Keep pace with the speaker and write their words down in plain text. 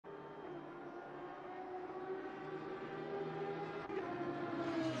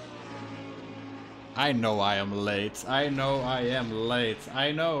I know I am late. I know I am late.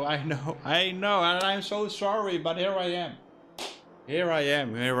 I know, and I'm so sorry, but here I am. Here I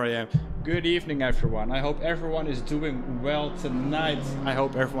am. Good evening, everyone. I hope everyone is doing well tonight.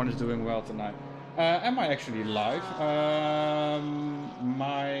 Am I actually live?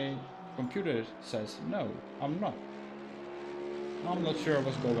 My computer says no, I'm not. I'm not sure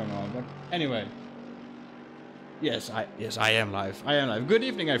what's going on, but anyway. Yes, I am live. Good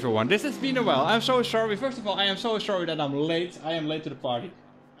evening, everyone. This has been a while. I'm so sorry. First of all, I am so sorry that I'm late. I am late to the party.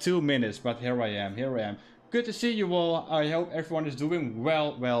 2 minutes, but here I am. Good to see you all. I hope everyone is doing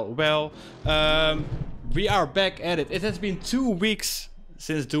well. We are back at it. It has been 2 weeks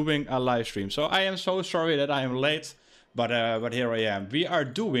since doing a live stream, so I am so sorry that I am late. But here I am. We are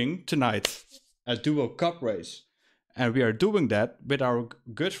doing tonight a duo cup race, and we are doing that with our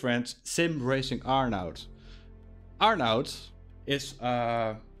good friend Racing Arnout. Arnout lives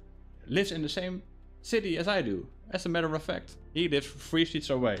in the same city as I do. As a matter of fact, he lives 3 streets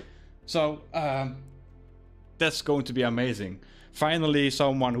away. So that's going to be amazing. Finally,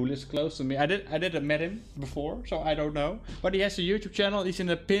 someone who lives close to me. I didn't met him before, so I don't know. But he has a YouTube channel. He's in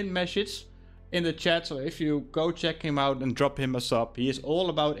the pinned message in the chat. So if you go check him out and drop him a sub, he is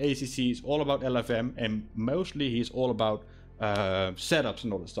all about ACC. He's all about LFM, and mostly he's all about setups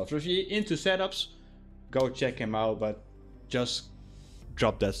and all that stuff. So if you're into setups, go check him out, but just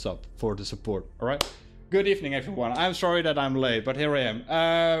drop that sub for the support, alright? Good evening, everyone. I'm sorry that I'm late, but here I am.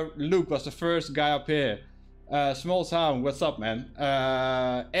 Luke was the first guy up here. Small town, what's up, man?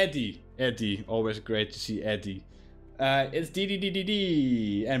 Eddie, always great to see Eddie. It's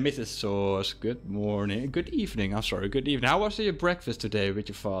DDDDD and Mrs. Sauce. Good morning, good evening, I'm sorry, good evening. How was your breakfast today with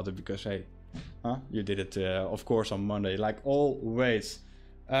your father? Because, hey, you did it, of course, on Monday, like always.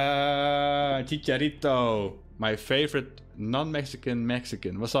 Chicharito, my favorite non-Mexican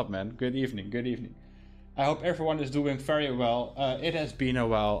Mexican. What's up, man? Good evening. I hope everyone is doing very well. It has been a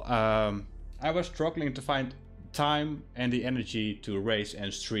while. I was struggling to find time and the energy to race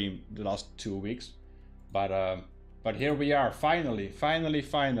and stream the last 2 weeks, but here we are, finally.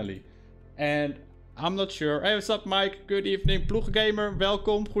 And I'm not sure. Hey, what's up, Mike? Good evening. Ploeggamer,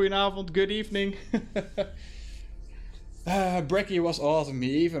 welkom. Goedenavond. Good evening. Brecky was awesome.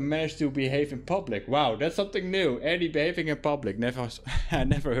 He even managed to behave in public. Wow, that's something new. Eddie behaving in public. I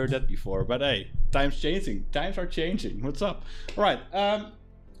never heard that before. But hey, times are changing. What's up? Right.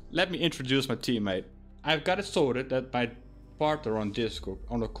 Let me introduce my teammate. I've got it sorted that my partner on Discord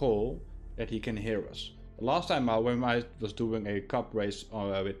on a call that he can hear us. The last time when I was doing a cup race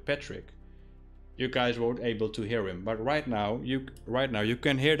with Patrick, you guys weren't able to hear him. But right now you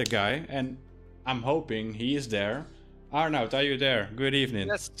can hear the guy, and I'm hoping he is there. Arnout, are you there? Good evening.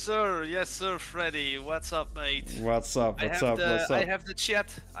 Yes, sir, Freddy. What's up, mate? What's up? I have the chat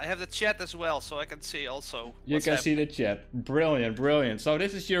as well, so I can see also. You can see the chat. Brilliant. So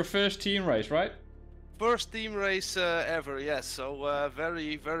this is your first team race, right? First team race ever, yes. So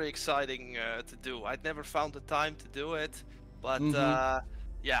very exciting to do. I'd never found the time to do it, but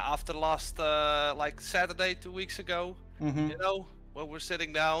yeah, after last like Saturday 2 weeks ago, you know, when we're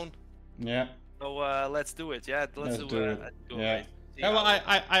sitting down. Yeah. So let's do it. Yeah, let's do it. Yeah. Well,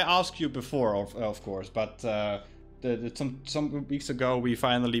 I asked you before, of course, but some weeks ago we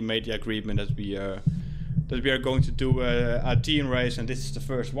finally made the agreement that we are going to do a team race, and this is the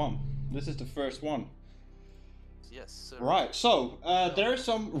first one. Yes, sir. Right. So there's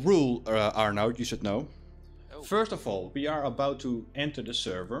some rule, Arnout, you should know. Oh. First of all, we are about to enter the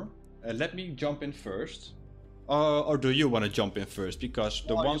server. Let me jump in first. Or do you want to jump in first? Because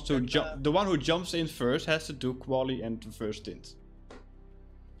the one who jumps in first has to do quali and the first stint.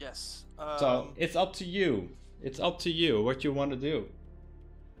 Yes. So it's up to you. What you want to do.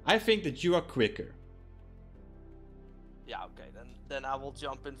 I think that you are quicker. Yeah. Okay. Then I will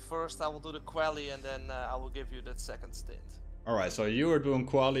jump in first. I will do the quali, and then I will give you that second stint. All right. So you are doing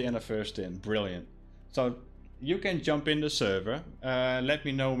quali and a first stint. Brilliant. So you can jump in the server. Let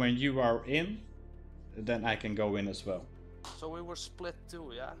me know when you are in. Then I can go in as well. So we were split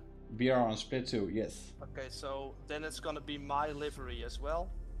too, yeah? We are on split 2, yes. Okay, so then it's gonna be my livery as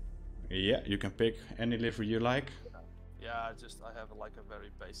well? Yeah, you can pick any livery you like. Yeah, I have like a very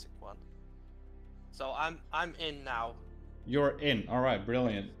basic one. So I'm in now. You're in, alright,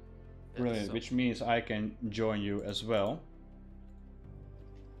 brilliant. Yeah, so Which means I can join you as well.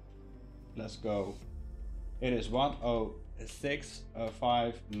 Let's go. It is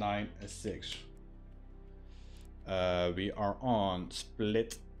 106.596. We are on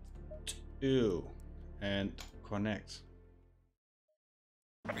split 2 and connect.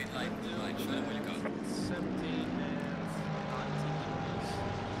 Green light, show them where you go. 17 and 19 degrees.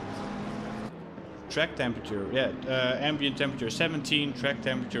 track temperature, ambient temperature 17, track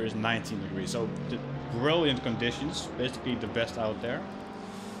temperature is 19 degrees. So brilliant conditions, basically the best out there.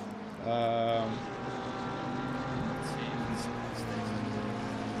 Let's see.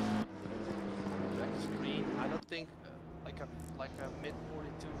 Track is green. I don't think like a mid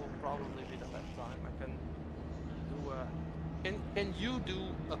 42 will probably be the lap time. I can do a. Can you do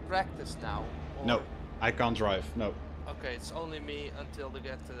a practice now? Or... No, I can't drive. No. Okay, it's only me until they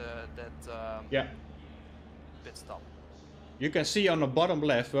get to that pit stop. You can see on the bottom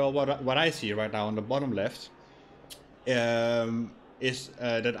left, well, what I see right now on the bottom left is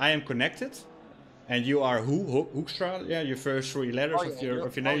that I am connected, and you are Hoekstra, your first 3 letters of your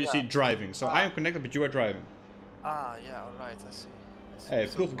name. You see driving. So I am connected, but you are driving. Ah, yeah, alright, I see. Hey,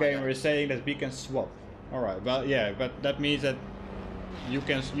 Proof Gamer is saying that we can swap. Alright, well, yeah, but that means that you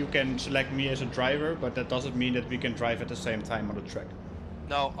can select me as a driver, but that doesn't mean that we can drive at the same time on the track.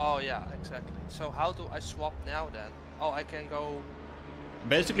 No, oh yeah, exactly. So how do I swap now then? Oh, I can go...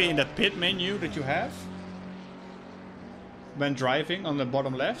 Basically in that pit menu that you have, when driving on the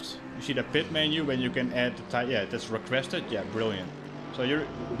bottom left, you see the pit menu when you can add the tire. Yeah, that's requested. Yeah, brilliant. So you're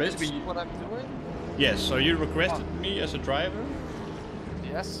basically... That's what I'm doing? Yes, so you requested me as a driver.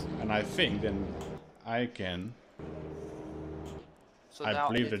 Yes. And I think then I can... So I now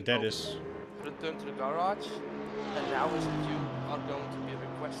believe that is... Return to the garage, and now is it you are going to be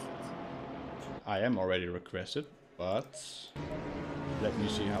requested? I am already requested, but let me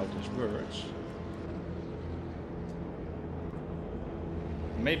see how this works.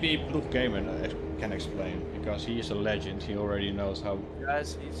 Maybe Proof Gamer can explain, because he is a legend. He already knows how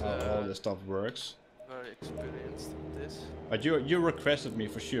all this stuff works. Very experienced with this. But you requested me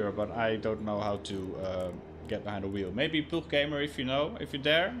for sure, but I don't know how to get behind the wheel. Maybe Proof Gamer, if you're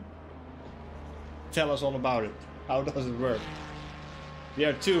there, tell us all about it. How does it work? We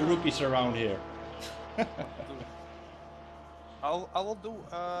are 2 rookies around here. I will do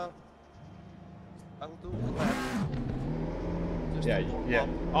a lap. Yeah.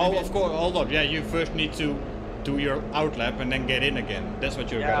 Oh, of course. Hold on. Yeah, you first need to do your out lap and then get in again. That's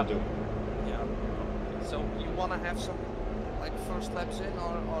what you're gonna do. Yeah. So you wanna have some like first laps in,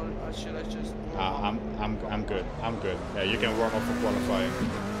 or should I just? I'm good. I'm good. Yeah, you can warm up for qualifying.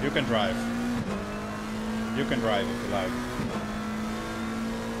 You can drive. You can drive if you like.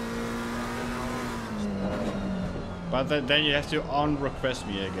 But then you have to unrequest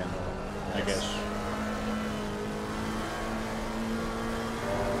me again, I guess.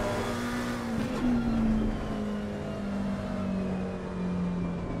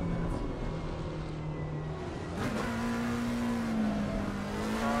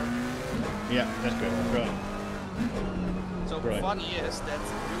 Yeah, that's good. Brilliant. So funny is that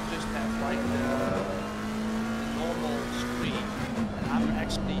you just have like the normal screen, and I'm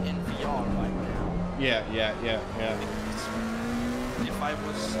actually in VR right now. Yeah. If I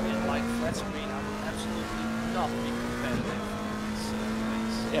was in like flat screen, I would absolutely not be competitive in this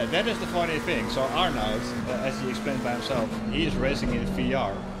race. Yeah, that is the funny thing. So Arnout, as he explained by himself, he is racing in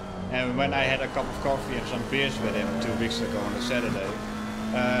VR. And when I had a cup of coffee and some beers with him 2 weeks ago on a Saturday,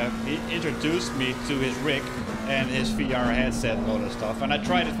 he introduced me to his rig and his VR headset and all that stuff. And I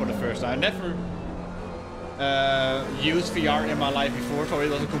tried it for the first time. I never used VR in my life before, so it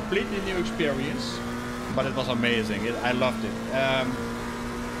was a completely new experience. But it was amazing. I loved it.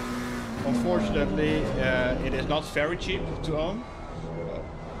 Unfortunately, it is not very cheap to own.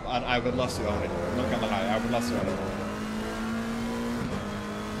 I would love to own it. I'm not gonna lie, I would love to own it.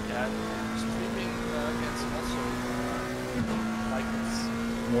 Yeah, streaming gets also like it's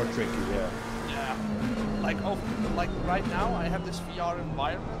more tricky. Yeah. Like right now, I have this VR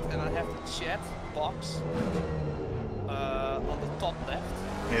environment and I have the chat box on the top left.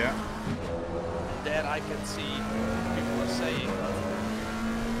 Yeah. There I can see people are saying, but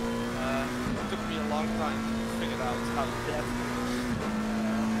it took me a long time to figure out how that works.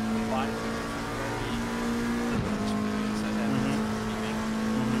 Combined with the very limited experience I have with streaming.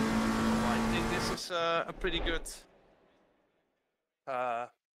 So I think this is a pretty good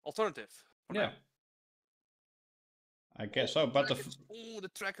alternative. Yeah. I guess so, but the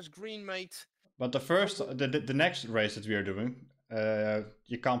track is green, mate. But the next race that we are doing,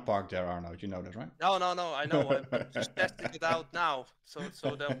 you can't park there, Arnout. You know that, right? No, I know. I'm just testing it out now,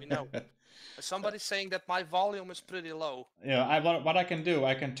 so that we know. Somebody's saying that my volume is pretty low. Yeah, what I can do,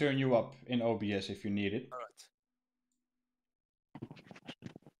 I can turn you up in OBS if you need it. All right.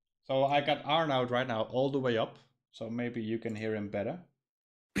 So I got Arnout right now all the way up, so maybe you can hear him better.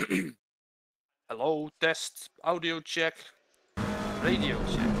 Hello, test, audio check, radio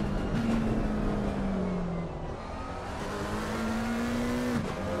check.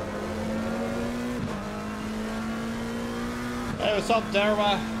 what's up,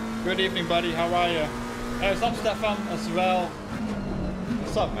 Dara? Good evening, buddy. How are you? Hey, what's up, Stefan, as well?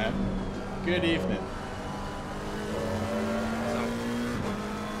 What's up, man? Good evening. So,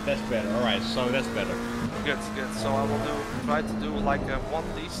 that's better. All right, so that's better. Good. So I will try to do like one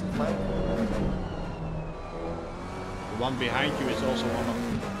decent lap. The one behind you is also one of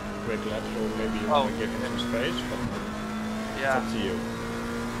the quick laps, so maybe you want to give him some space, but yeah, it's up to you.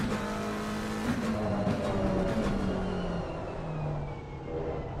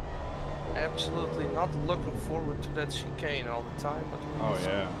 Absolutely not looking forward to that chicane all the time, but oh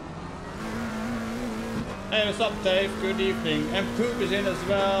yeah. Hey, what's up, Dave? Good evening. And Poop is in as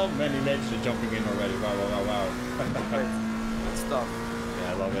well. Many ladies are jumping in already. Wow. great. Good stuff.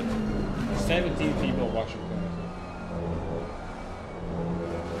 Yeah, I love it. 17 people watching.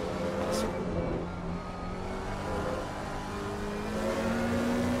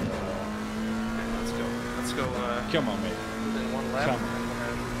 Let's go. Come on, mate. Within one lap.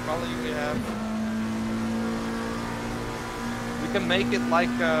 Probably we can make it like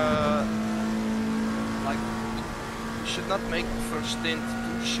you should not make the first stint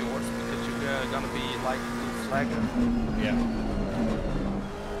too short because you're gonna be like too flagging. Yeah.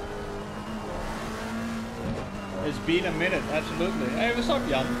 It's been a minute, absolutely. Hey, what's up,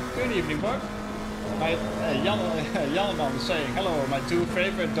 Jan? Good evening, bud. My Jan was saying hello, my two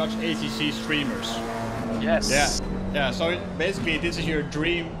favorite Dutch ACC streamers. Yes. Yeah. So basically, this is your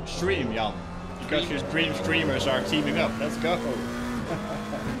dream stream, Jan, because your dream streamers are teaming up. Let's go.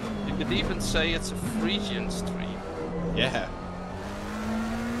 You could even say it's a Frisian stream. Yeah.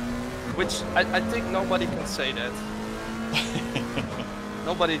 Which I think nobody can say that.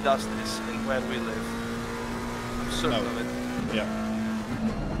 Nobody does this in where we live. I'm certain of it. Yeah.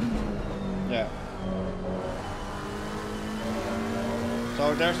 Yeah.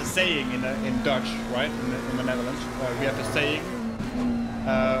 So there's a saying in Dutch, right? In the Netherlands, we have a saying.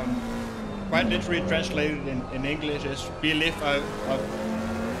 Quite literally translated in English is we live a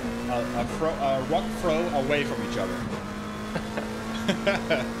rock throw away from each other.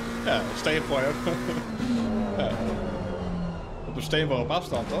 Ja, steengooi ook. Ja. Op een steenworp op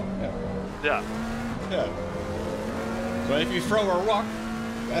afstand, toch? Ja. Yeah. Yeah. So if you throw a rock,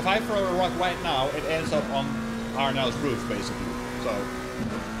 if I throw a rock right now, it ends up on Arnout's roof, basically. So.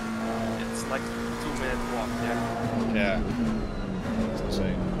 It's like a 2-minute walk. Yeah. Yeah. It's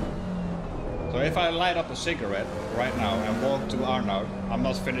insane. So if I light up a cigarette right now and walk to Arnout, I'm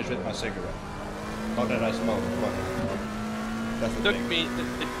not finished with my cigarette. Not that I smoke, but that's the thing.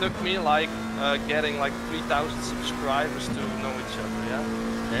 It took me like getting like 3,000 subscribers to know each other, yeah?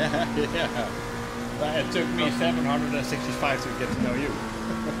 Yeah. But it took me 765 to get to know you.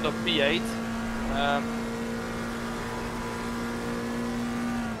 So P8.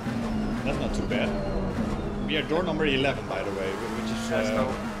 That's not too bad. We are door number 11, by the way, which is...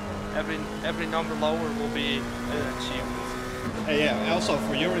 so every number lower will be an achievement. Yeah, also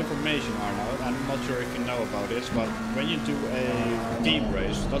for your information, Arnout, I'm not sure if you know about this, but when you do a team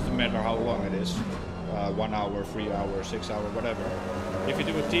race, doesn't matter how long it is, 1 hour, 3 hours, 6 hours, whatever. If you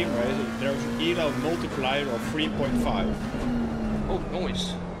do a team race, there's an ELO multiplier of 3.5. Oh,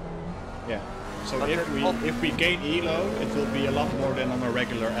 nice. Yeah. So but if we gain ELO, it will be a lot more than on a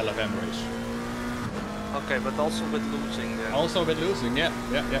regular LFM race. Okay, but also with losing then. Also with losing, yeah.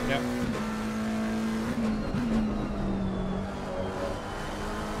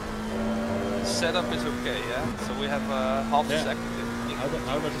 Setup is okay, yeah? So we have half a second.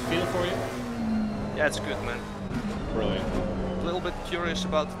 How does it feel for you? Yeah, it's good, man. Brilliant. A little bit curious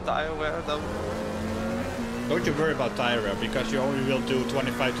about the tire wear, though. Don't you worry about tire wear, because you only will do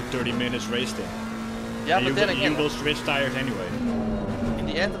 25 to 30 minutes racing. Yeah, and but then again, you will switch tires anyway. In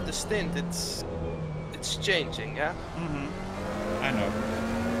the end of the stint, it's changing, yeah? I know.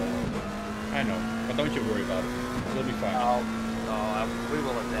 But don't you worry about it. You'll be fine. No, we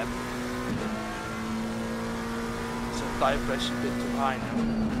will adapt. So tire pressure a bit too high now.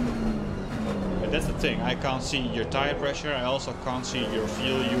 But that's the thing. I can't see your tire pressure. I also can't see your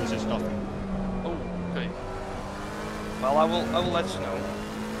fuel usage. Nothing. Oh, okay. Well, I will let you know.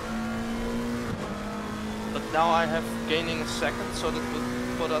 But now I have gaining a second, so that would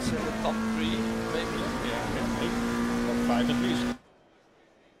put us in the top 3, maybe. Yeah, maybe. Top 5 at least.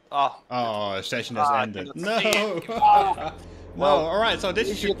 Oh, session has ended. No! No, alright, so this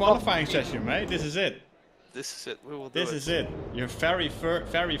is your qualifying session, mate. This is it. This is it, we will do it. This is it. Your very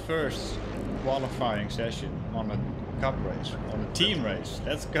first qualifying session on a cup race, on a team race.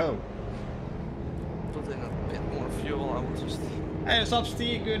 Let's go. Put in a bit more fuel, I will just... Hey, what's up,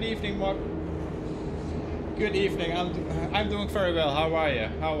 Steve? Good evening, Mark. Good evening. I'm doing very well. How are you?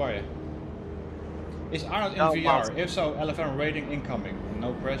 Is Arnout in No, VR? but- If so, LFM rating incoming.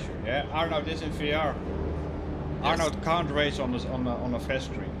 No pressure. Yeah, Arnout is in VR. Yes. Arnout can't race on a flat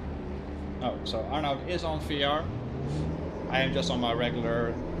screen. Oh, so Arnout is on VR. I am just on my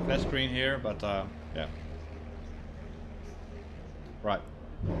regular flat screen here, but yeah. Right.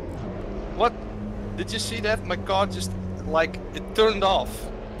 What? Did you see that? My car just like it turned off.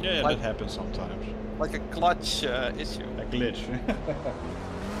 Yeah, Like- that happens sometimes. Like a clutch issue. A glitch.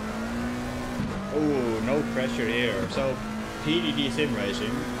 Oh, no pressure here. So, PDD Sim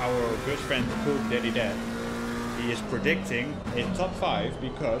Racing, our good friend Cook Daddy Dad, he is predicting a top 5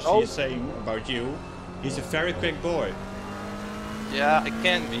 because he's saying about you, he's a very quick boy. Yeah, it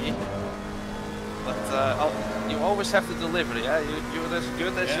can be. But you always have to deliver, yeah? You're as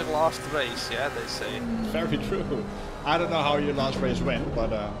good as your last race, yeah, they say. Very true. I don't know how your last race went,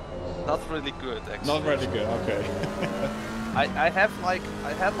 but Not really good, actually. not really good. Okay. I had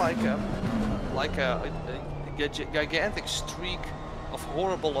a gigantic streak of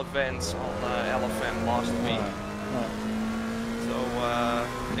horrible events on LFM last week. So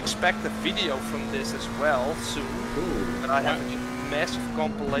expect a video from this as well soon. Cool. And I have a massive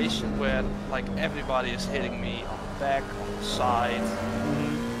compilation where like everybody is hitting me on the back, on the side.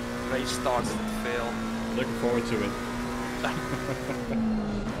 Race starts to fail. Looking forward to it.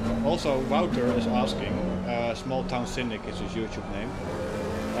 Also, Wouter is asking, Small Town Cynic is his YouTube name.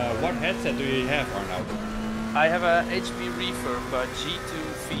 What headset do you have, Arnout? I have a HP Reverb G2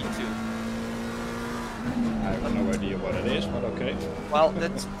 V2. I have no idea what it is, but okay. Well,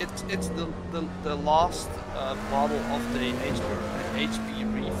 it's the last model of the HP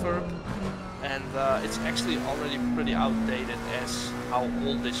Reverb, and it's actually already pretty outdated as how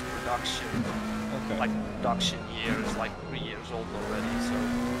old this production. Okay. Like production year is like 3 years old already. So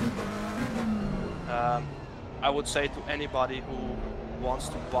I would say to anybody who wants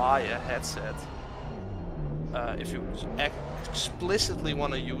to buy a headset, if you explicitly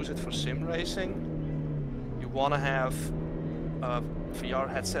want to use it for sim racing, you want to have a VR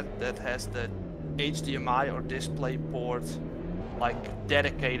headset that has the HDMI or display port like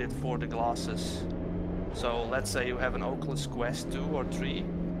dedicated for the glasses. So let's say you have an Oculus Quest 2 or 3,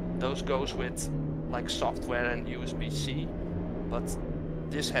 those goes with like software and USB-C, but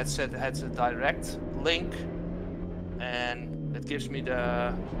this headset has a direct link, and it gives me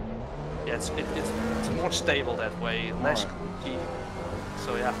the it's more stable that way, less squeaky.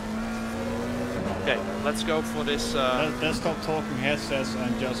 So yeah. Okay, let's go for this. Let's stop talking headsets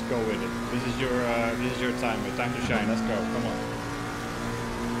and just go with it. This is your time. Your time to shine. Let's go. Come on.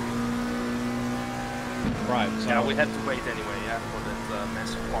 Right. So Yeah, we had to wait anyway, yeah, for that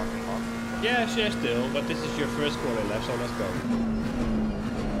massive parking lot. yeah, still, but this is your first quali lap, so let's go.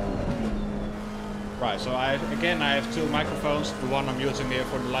 Right, so I have two microphones. The one I'm using here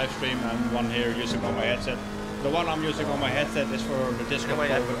for the live stream and one here using on my headset. The one I'm using on my headset is for the Discord Anyway,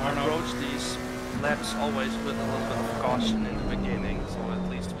 call with I Arnout. approach these laps always with a little bit of caution in the beginning, so at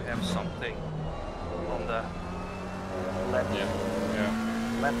least we have something on the lap,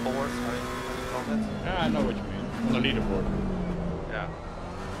 lap board, how you call it? Yeah, I know what you mean. On the leaderboard. Yeah.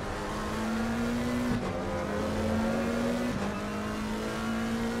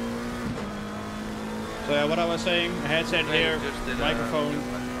 So yeah, what I was saying, headset here, microphone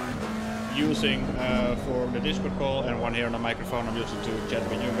using for the Discord call, and one here on the microphone I'm using to chat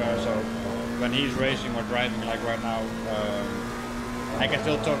with you guys. So when he's racing or driving like right now, I can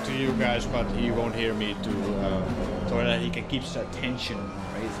still talk to you guys, but he won't hear me so that he can keep his attention on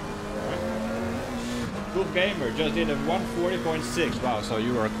racing. Good gamer just did a 140.6. Wow, so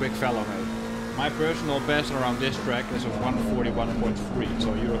you are a quick fellow, mate. My personal best around this track is a 141.3,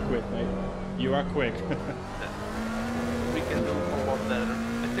 so you're quick, mate. You are quick. We can do a lot better.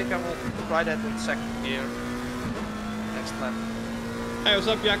 I think I will try that in second gear next lap. Hey, what's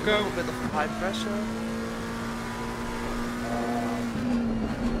up, A Jacko? little bit of high pressure.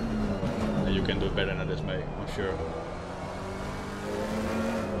 You can do better than this, mate, I'm sure.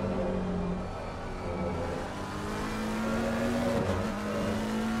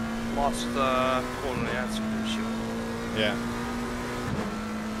 Last corner, yeah, it's crucial. Yeah.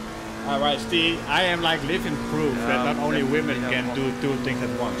 Alright, Steve, I am like living proof that not only women can do two things at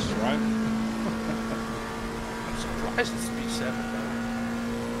once, right? I'm surprised it's P7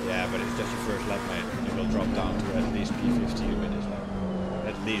 though. Yeah, but it's just your first lap, mate. You will drop down to at least P15 with this lap.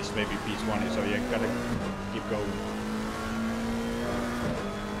 At least, maybe P20, so you gotta keep going.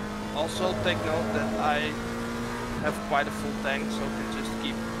 Also, take note that I have quite a full tank, so I can just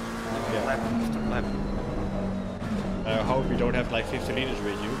keep lap after lap. I hope you don't have like 50 liters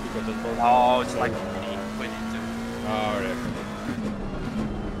with you, because that's probably... Oh, it's like 22. Oh, yeah.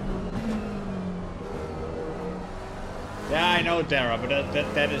 Yeah, I know, Dara, but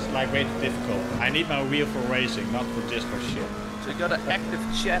that is like way too difficult. I need my wheel for racing, not for Discord shit. So you got an active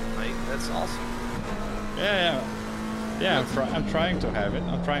chat, mate. That's awesome. Yeah. I'm trying to have it.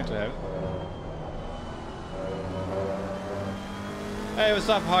 Hey, what's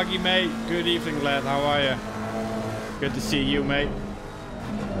up, Huggy, mate? Good evening, lad. How are you? Good to see you, mate.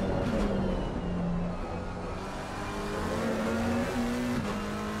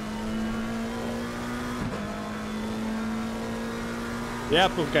 Yeah,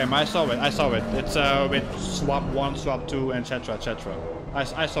 Poop Game, I saw it. It's with swap 1, swap 2, etc, etc.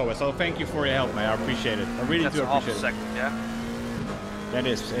 I saw it, so thank you for your help, mate. I appreciate it. I really do appreciate it. Second, yeah? It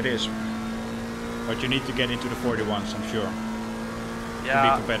is. But you need to get into the 41s, I'm sure. Yeah. To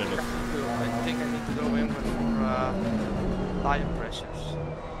be competitive. I think I need to go in with more tire pressures.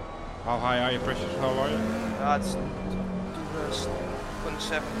 How high are your pressures? How are you? It's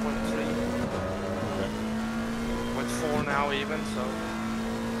 27.3. Okay. With 4 now even, so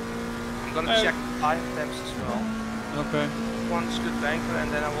I'm gonna check the tire temps as well. Okay. One's good banker,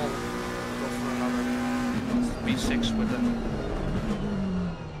 and then I will go for another V6 with it.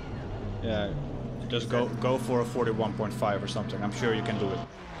 Yeah, just go for a 41.5 or something. I'm sure you can do it.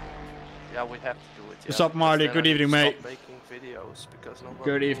 Yeah, we have to do it. Yeah, what's up, Marty? Good evening, mate. Stop making videos because nobody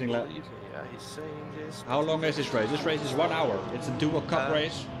Good evening, lad. Yeah, he's saying this. How long is this race? This race is 1 hour. It's a dual cup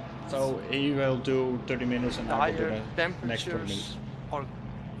race, so he will do 30 minutes and I will do the next 20 minutes. Are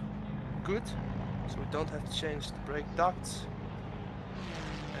good, so we don't have to change the brake ducts.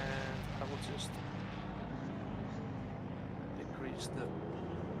 And I will just decrease the.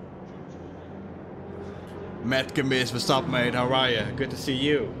 Matt Camis, what's up, mate? How are you? Good to see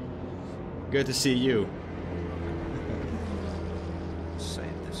you. Good to see you.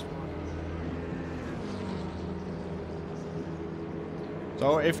 Save this one.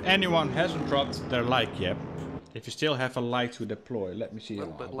 So if anyone hasn't dropped their like yet, if you still have a like to deploy, let me see. A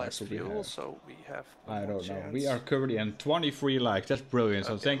little bit less fuel, so we have. I don't know. We are currently on 23 likes. That's brilliant.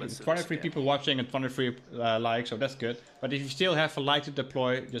 So thank you. 23 people watching and 23 likes, so that's good. But if you still have a like to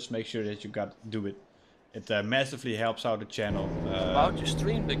deploy, just make sure that you do it. It massively helps out the channel. About you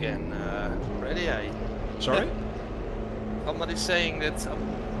streamed again, ready? Sorry? Somebody's saying that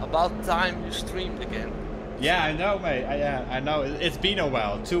about time you streamed again. Yeah, I know, mate. I know. It's been a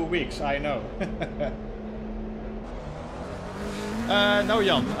while. 2 weeks. I know. No,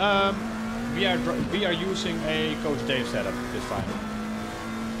 Jan. We are using a Coach Dave setup this time.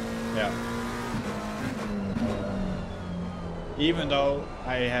 Yeah. Even though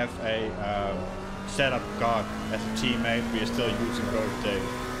I have a setup god as a teammate, we are still using Coach Dave.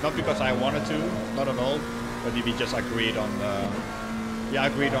 Not because I wanted to, not at all, but we just agreed on.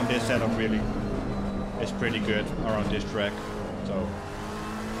 Agreed on this setup. Really, it's pretty good around this track. So.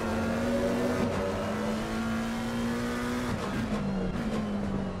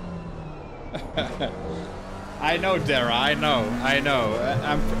 I know, Dara. I know.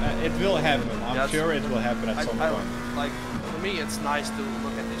 It will happen. I'm sure it will happen at some point. Like, for me, it's nice to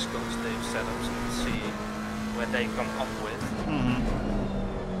look at these Coach Dave setups and see what they come up with.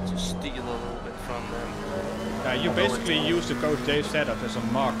 To steal a little bit from them. Yeah, you basically use the Coach Dave setup as a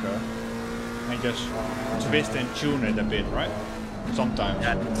marker and just twist and tune it a bit, right? Sometimes.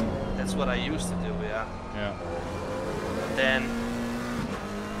 Yeah, that's what I used to do. Yeah. Yeah. But then,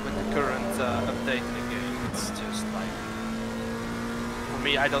 with the current update in the game, it's just like, for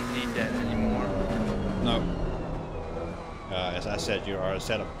me, I don't need that anymore. No. As I said, you are a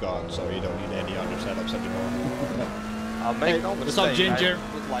setup god, so you don't need any other setups anymore. I'll make no mistake. What's up, Ginger? I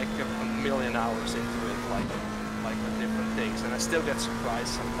put like a million hours into it, like with different things, and I still get surprised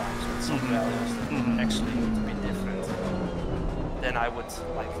sometimes with some values that actually need to be different than I would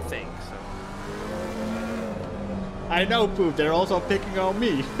like think. So. I know, Poop. They're also picking on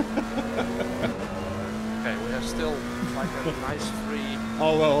me. Okay, we have still like a nice free.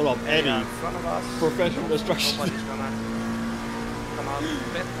 Oh well, hold on, Eddie. In front of us. Professional destruction. Nobody's gonna come out of the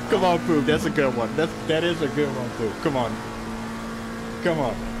pit. Come on, Poop. That's a good one. That is a good one, Poop. Come on. Come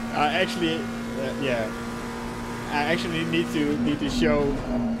on. Actually, yeah. I actually need to show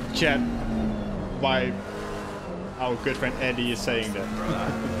chat why our good friend Eddie is saying that.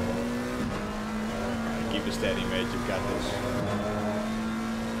 Keep it steady, mate. You've got this.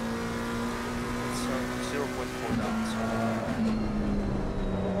 It's 0.4 down.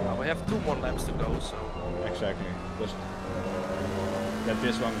 So. We have 2 more laps to go, so. Exactly. Just let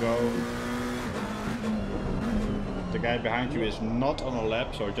this one go. The guy behind you is not on a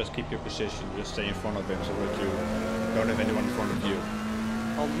lap, so just keep your position. Just stay in front of him so that you don't have anyone in front of you.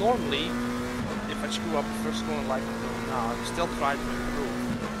 Well, normally, if I screw up the first corner like I'm doing now, I'm still trying to improve.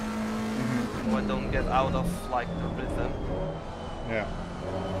 so I don't get out of like the rhythm. Yeah.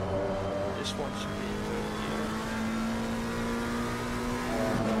 This one should be good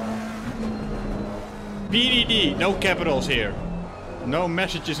here. PDD, no capitals here. No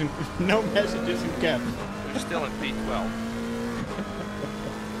messages in no messages in caps. We're still in P12.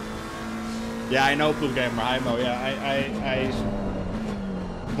 Yeah, I know, Blue Gamer. I know. Yeah, I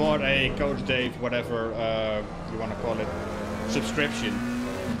bought a Coach Dave, whatever you want to call it, subscription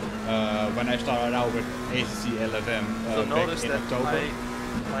when I started out with ACC LFM So back notice in that October.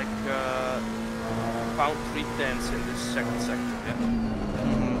 I found 3 10s in this second sector. Yeah.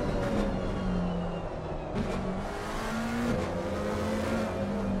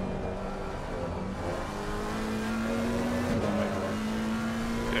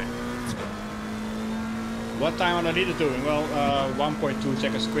 Okay, let's go. What time are the leaders doing? Well, 1.2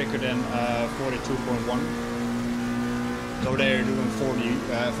 seconds quicker than 42.1. So they're doing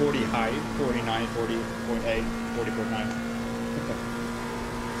 40 high, 49, 40.8, 40.9.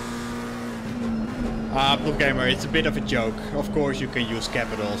 Blue Gamer, it's a bit of a joke. Of course you can use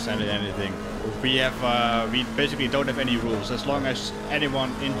capitals and anything. We basically don't have any rules. As long as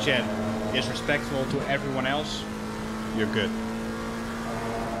anyone in chat is respectful to everyone else, you're good.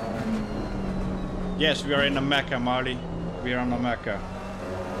 Yes, we are in the Mecca, Marley. We are on the Mecca.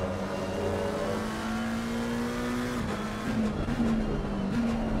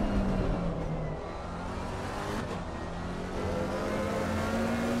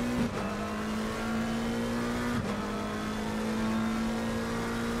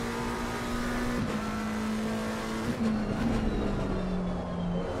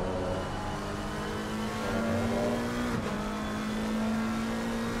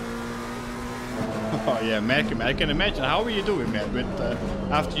 Oh yeah, Malcolm, I can imagine. How are you doing, man, with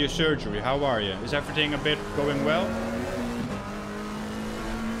after your surgery? How are you? Is everything a bit going well?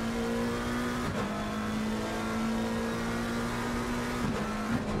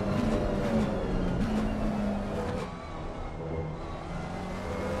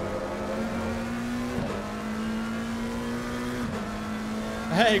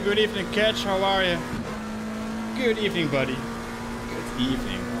 Hey, good evening, Catch. How are you? Good evening, buddy. Good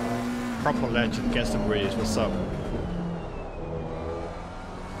evening. Proper legend, Guess the Breeze. What's up?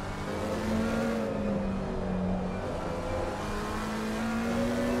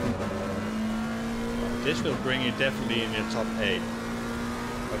 This will bring you definitely in your top 8.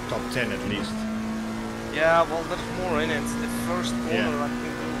 Or top 10 at least. Yeah, well, there's more in it. The first corner I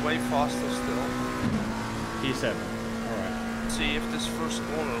can do way faster still. P7. Alright. See if this first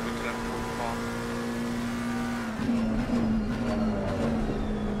corner we can improve on.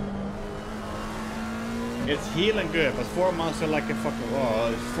 It's healing good, but 4 months are like a fucking...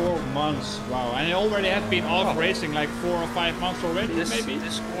 Oh, 4 months. Wow. And I already have been off racing like 4 or 5 months already, maybe?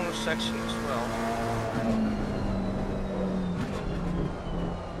 This corner section as well.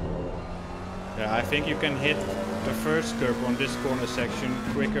 Yeah, I think you can hit the first curb on this corner section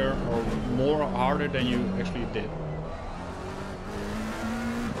quicker or more harder than you actually did.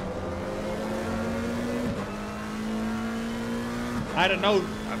 I don't know,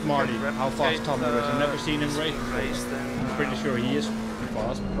 Marty, how fast Tom is. I've never seen him race before. I'm pretty sure he is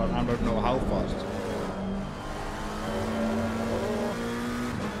fast, but I don't know how fast.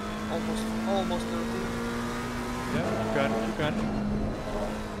 Almost 30. Yeah, you got it, you got it.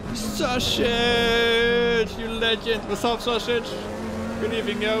 Sausage! You legend! What's up, Sausage? Good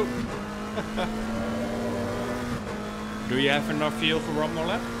evening, yo. Do you have enough fuel for one more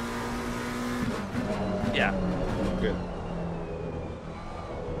lap? Yeah. Good.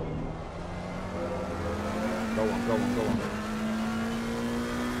 Go on, go on, go on.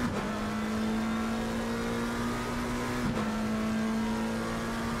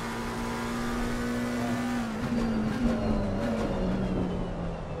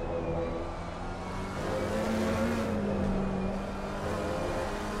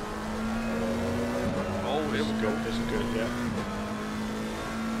 Oh, here we go. This is good, yeah.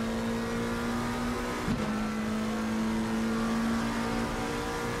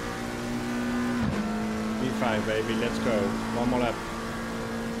 B5, baby, let's go. One more lap.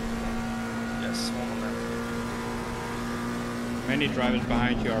 Yes, one more lap. Many drivers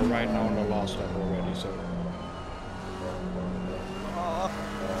behind you are right now on the last lap already, so...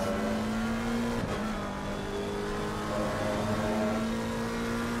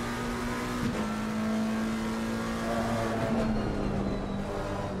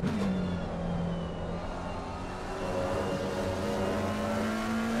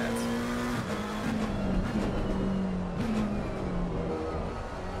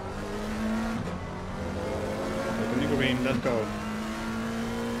 Green, let's go.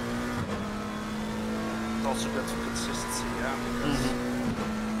 also good for consistency, yeah, because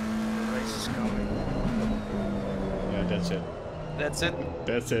the race is coming. Yeah, that's it. That's it.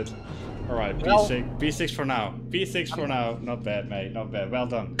 That's it. All right, Well, P6 for now. P6 for now. Not bad, mate. Not bad. Well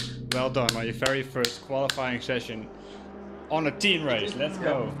done. Well done on your very first qualifying session on a team race. Let's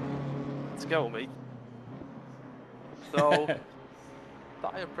go. Let's go, mate. So,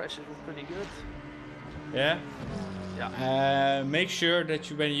 tire pressure was pretty good. Yeah? Yeah. Make sure that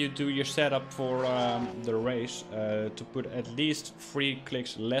when you do your setup for the race, to put at least 3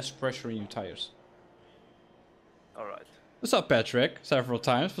 clicks less pressure in your tires. Alright. What's up, Patrick? Several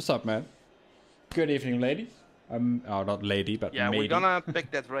times. What's up, man? Good evening, lady. Oh, not lady, but Yeah, matey. we're gonna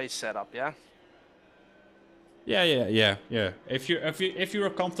pick that race setup, yeah? Yeah. If you're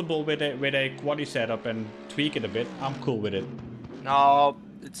comfortable with a quali setup and tweak it a bit, I'm cool with it. No,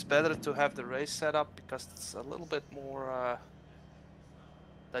 it's better to have the race setup because it's a little bit more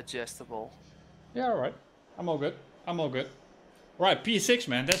digestible. Yeah, all right. I'm all good. Right, P6,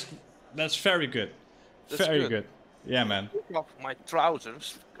 man. That's very good. That's very good. Yeah, man. Take off my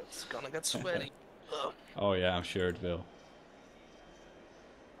trousers. It's gonna get sweaty. Oh yeah, I'm sure it will.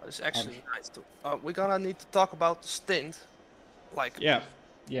 It's actually nice too. We're gonna need to talk about the stint. Like. Yeah.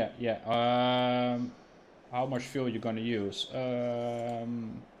 How much fuel you gonna use?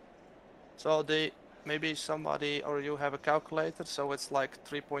 So maybe somebody or you have a calculator, so it's like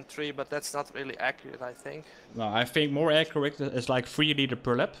 3.3, but that's not really accurate, I think. No, I think more accurate is like 3 liter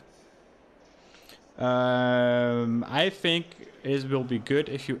per lap. I think it will be good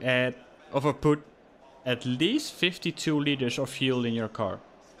if you put at least 52 liters of fuel in your car.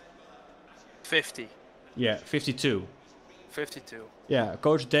 50. Yeah, 52. 52. Yeah,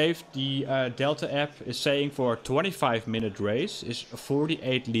 Coach Dave, the Delta app is saying for a 25-minute race is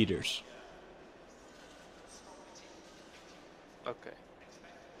 48 liters. Okay.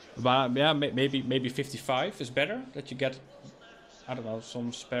 But yeah, maybe 55 is better. That you get, I don't know,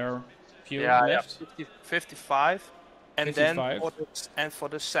 some spare fuel left. Yeah, 55. And 55. then for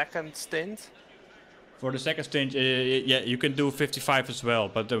the second stint. For the second stint, yeah, you can do 55 as well,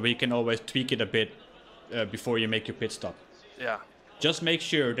 but we can always tweak it a bit before you make your pit stop. Yeah. Just make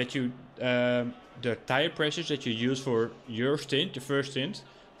sure that you the tire pressures that you use for your stint, the first stint,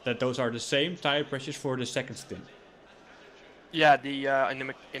 that those are the same tire pressures for the second stint. Yeah,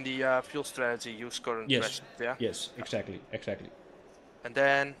 in the fuel strategy, use current pressure. Yeah. Yes, exactly. And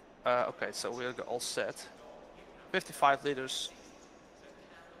then okay, so we're all set. 55 liters.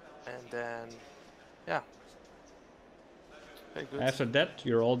 And then yeah. Okay, good. After that,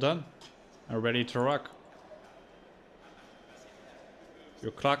 you're all done and ready to rock.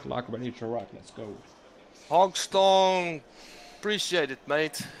 Your clock lock ready to rock. Let's go. Hogstone, appreciate it,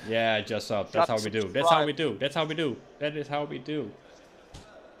 mate. Yeah, just up. That's how we do. That is how we do.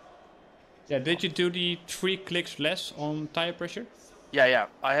 Yeah, did you do the 3 clicks less on tire pressure? Yeah.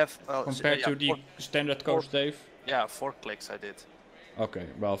 I have compared to the standard Coach Dave. Yeah, 4 clicks I did. Okay,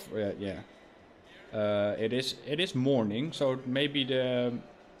 well, yeah. It is morning, so maybe the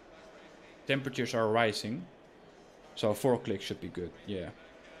temperatures are rising. So 4 clicks should be good. Yeah,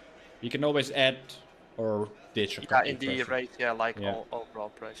 you can always add or ditch a couple. Yeah, in the rate, all overall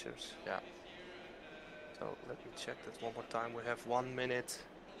pressures. Yeah. So let me check that one more time. We have 1 minute.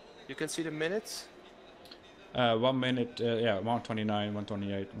 You can see the minutes. 1 minute. Yeah, 129,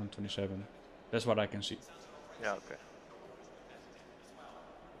 128, 127. That's what I can see. Yeah. Okay.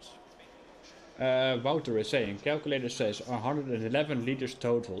 Wouter is saying, calculator says 111 liters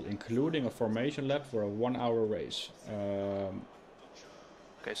total, including a formation lap for a 1 hour race.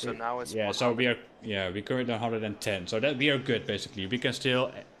 Okay, so now it's so we're currently 110, so that we are good basically. We can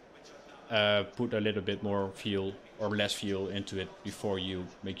still put a little bit more fuel or less fuel into it before you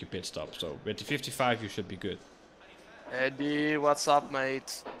make your pit stop. So with the 55 you should be good. Eddie, what's up,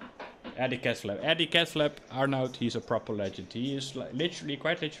 mate? Eddie Catflap, Arnout, he's a proper legend. He is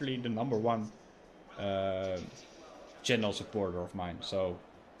quite literally the #1 channel supporter of mine. So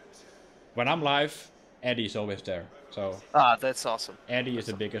when I'm live, Eddie's always there. So that's awesome. Eddie is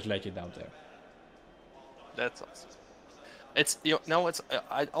the biggest legend out there. That's awesome. It's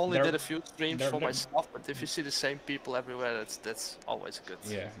I only did a few streams for myself, but if you see the same people everywhere, that's always good.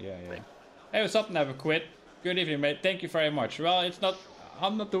 Yeah. Hey, what's up, Never Quit? Good evening, mate. Thank you very much. Well,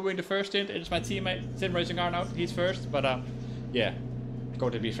 I'm not doing the first stint. It's my teammate, Racing Arnout. He's first, but yeah, it's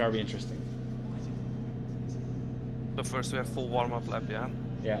going to be very interesting. So first we have full warm-up lap, yeah?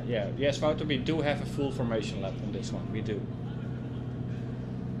 Yeah. Yes, Wouter, we do have a full formation lap on this one. We do.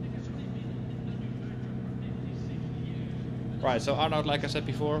 Right, so Arnout, like I said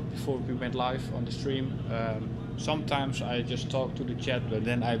before we went live on the stream, sometimes I just talk to the chat, but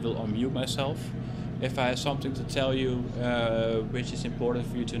then I will unmute myself. If I have something to tell you, which is important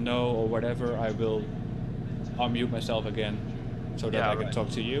for you to know or whatever, I will unmute myself again, so that I can talk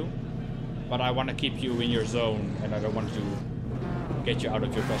to you. But I want to keep you in your zone, and I don't want to get you out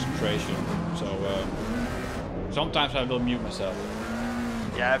of your concentration. So sometimes I will mute myself.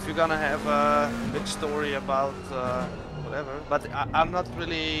 Yeah, if you're gonna have a big story about whatever, but I'm not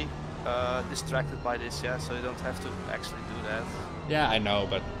really distracted by this, yeah. So you don't have to actually do that. Yeah, I know,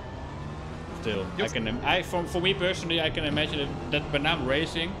 but still, for me personally, I can imagine that when I'm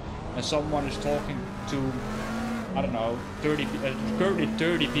racing and someone is talking to, I don't know, 30, currently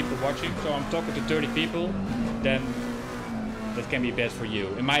 30 people watching, so I'm talking to 30 people, then that can be bad for you,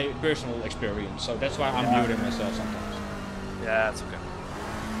 in my personal experience. So that's why I'm muting myself sometimes. Yeah, it's okay.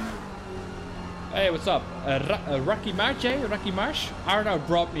 Hey, what's up? Rocky March? Arnout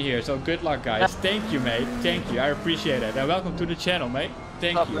brought me here, so good luck, guys. Thank you, mate. Thank you. I appreciate it. And welcome to the channel, mate.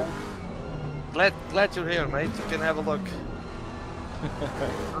 Thank you. Man? Glad you're here, mate. You can have a look.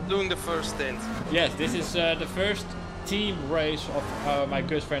 I'm doing the first stint. Yes, this is the first team race of my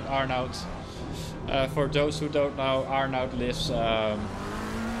good friend Arnout. For those who don't know, Arnout lives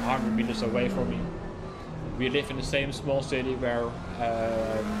 100 meters away from me. We live in the same small city where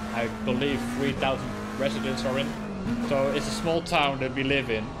I believe 3,000 residents are in. So it's a small town that we live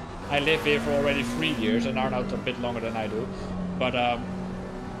in. I live here for already 3 years, and Arnout a bit longer than I do. But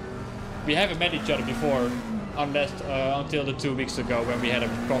we haven't met each other before, until the 2 weeks ago when we had a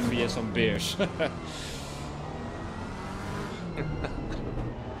coffee and some beers.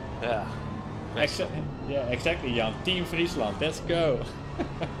 Yeah. Yeah, exactly, Jan. Team Friesland, let's go.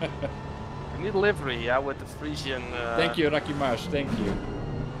 We need livery, yeah, with the Frisian. Thank you, Rocky Marsh. Thank you.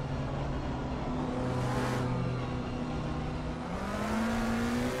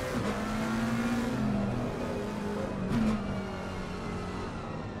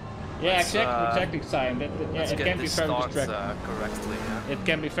 Yeah, exactly, Simon. It can be very distracting. Correctly, yeah. It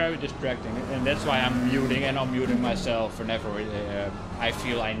can be very distracting, and that's why I'm muting and unmuting myself whenever I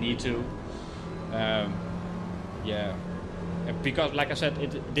feel I need to. Yeah, because like I said,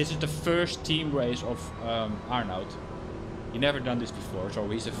 this is the first team race of Arnout. He never done this before, so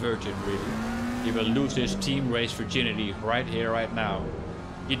he's a virgin, really. He will lose his team race virginity right here, right now.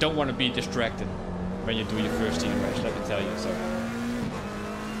 You don't want to be distracted when you do your first team race, let me tell you. So.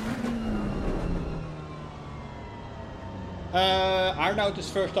 Arnout is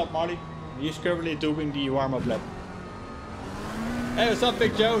first up, Marty. He's currently doing the warm-up lap. Hey, what's up,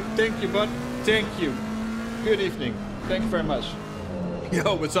 Big Joe? Thank you, bud. Thank you. Good evening. Thank you very much.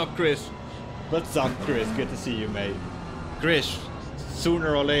 Yo, what's up, Chris? What's up, Chris? Good to see you, mate. Chris,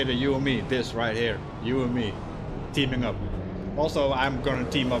 sooner or later, you and me, this right here, you and me, teaming up. Also, I'm gonna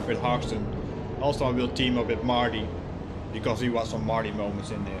team up with Hoxton. Also, I will team up with Marty, because he was some Marty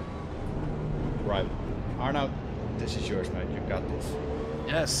moments in there. Right. Arnout, this is yours, man. You got this.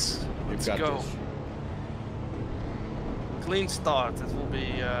 Yes. You've got this. Clean start. It will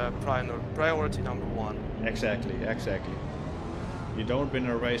be priority number 1. Exactly. You don't win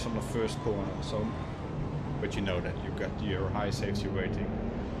a race on the first corner, so, but you know that you got your high safety rating.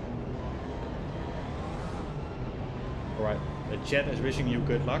 All right. The chat is wishing you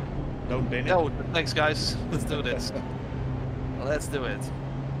good luck. Don't bin it. No, thanks, guys. Let's do this. Let's do it.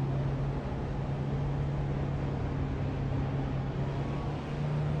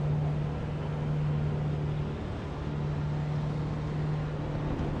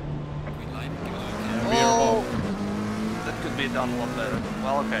 Done a lot better.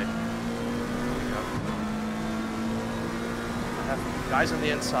 Well, okay. Here we go. I have guys on the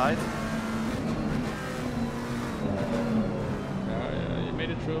inside. Yeah, you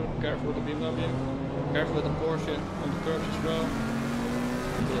made it through. Careful with the BMW. Careful with the Porsche on the curbs as well.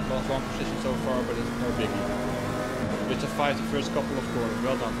 You have lost 1 position so far, but it's no biggie. It's a fight the first couple of corners.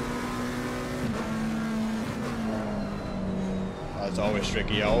 Well done. It's always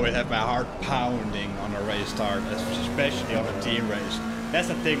tricky. I always have my heart pounding on a race start, especially on a team race. That's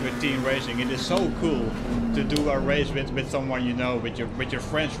the thing with team racing. It is so cool to do a race with someone you know, with your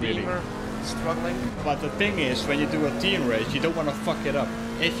friends, really. Struggling. But the thing is, when you do a team race, you don't want to fuck it up.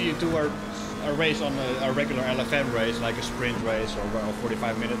 If you do a race on a regular LFM race, like a sprint race or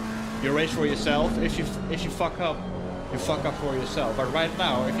 45 minutes, you race for yourself. If you fuck up, you fuck up for yourself. But right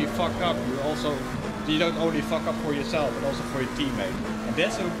now, if you fuck up, you don't only fuck up for yourself, but also for your teammate. And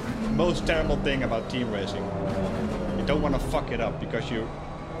that's the most terrible thing about team racing. You don't want to fuck it up because you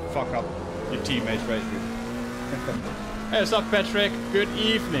fuck up your teammate's race route. Hey, what's up, Patrick? Good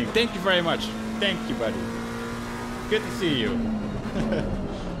evening. Thank you very much. Thank you, buddy. Good to see you.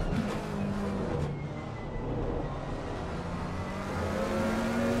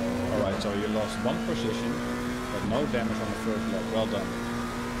 Alright. so you lost 1 position, but no damage on the first lap. Well done.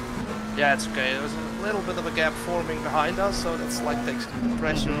 Yeah, it's okay. There was a little bit of a gap forming behind us, so that's like takes the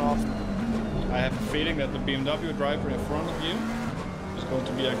pressure off. I have a feeling that the BMW driver in front of you is going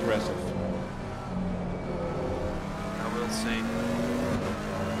to be aggressive. We'll see.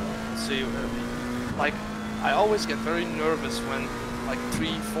 Like, I always get very nervous when like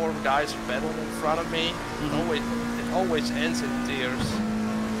 3-4 guys are battling in front of me. It always ends in tears.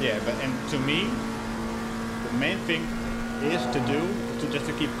 Yeah, but and to me, the main thing is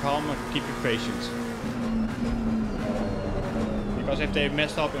to keep calm and keep your patience. Because if they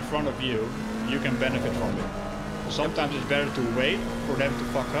mess up in front of you, you can benefit from it. Sometimes it's better to wait for them to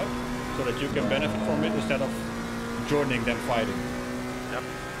fuck up, so that you can benefit from it instead of joining them fighting. Yep.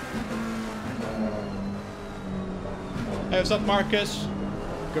 Hey, what's up, Marcus?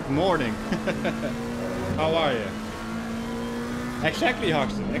 Good morning. How are you? Exactly,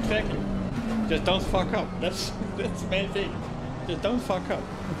 Hoxton. Exactly. Just don't fuck up. That's the main thing. Just don't fuck up.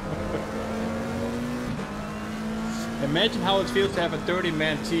 Imagine how it feels to have a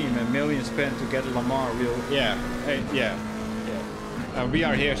 30-man team and millions spent to get a Le Mans wheel. Yeah. Hey, yeah. We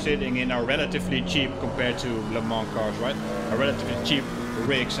are here sitting in our relatively cheap, compared to Le Mans cars, right? A relatively cheap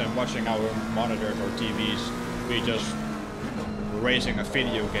rigs and watching our monitors or TVs. We just racing a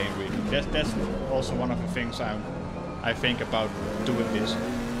video game, really. That's also one of the things I think about doing this.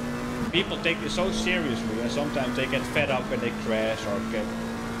 People take this so seriously, and sometimes they get fed up when they crash or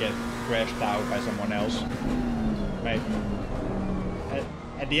get crashed out by someone else. Mate,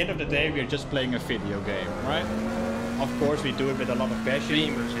 at the end of the day, we're just playing a video game, right? Of course, we do it with a lot of passion.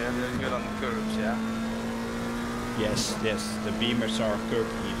 Beamers, yeah, they're good on the curbs, yeah. Yes, the Beamers are curb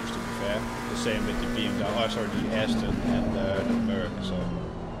eaters, to be fair. The same with the BMW, the Aston and the Merc. So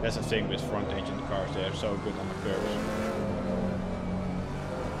that's the thing with front-engine cars; they're so good on the curbs.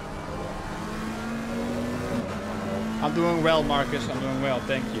 I'm doing well, Marcus. I'm doing well,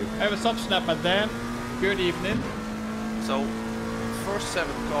 thank you. Hey, what's up, Snap and Dan? Good evening. So, first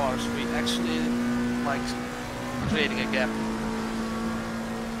 7 cars, we actually like creating a gap.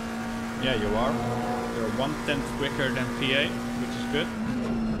 Yeah, you are. You're 1/10 quicker than PA, which is good.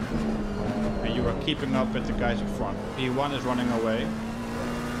 And you are keeping up with the guys in front. P1 is running away.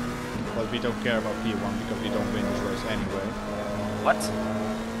 But we don't care about P1 because we don't win this race anyway. What?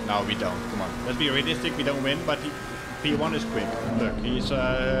 No, we don't. Come on. Let's be realistic. We don't win, but P1 is quick. Look, he's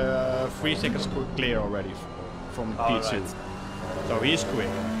 3 seconds clear already from P2. Right. So he's quick.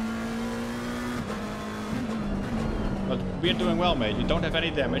 But we're doing well, mate. You don't have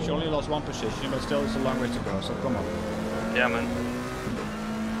any damage. You only lost 1 position, but still it's a long way to go. So come on. Yeah, man.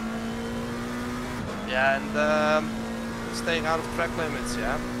 Yeah, and staying out of track limits,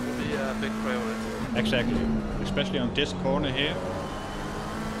 yeah, will be a big priority. Exactly. Especially on this corner here.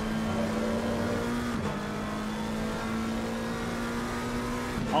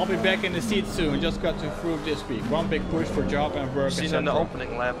 I'll be back in the seat soon. Just got to improve this week. 1 big push for job and work. Seen in the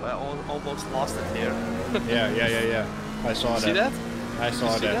opening lap, I almost lost it here. Yeah. I saw that. See that? I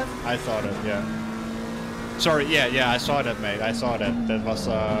saw that. I saw that. Yeah. Sorry. Yeah. I saw that, mate. I saw that. That was.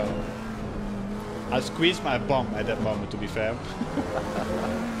 I squeezed my bum at that moment, to be fair.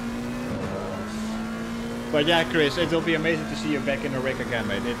 But yeah, Chris, it will be amazing to see you back in the rig again,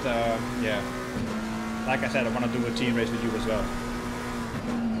 mate. Yeah. Like I said, I want to do a team race with you as well.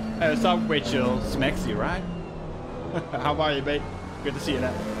 What's up, Rachel? Smexy, right? How are you, mate? Good to see you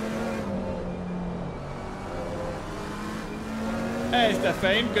now. Hey,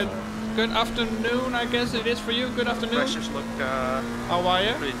 Stefan. Good afternoon, I guess it is for you. Good afternoon. Pressures look how are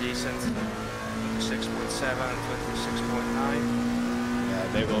you? Pretty decent. 6.7, 26.9. Yeah,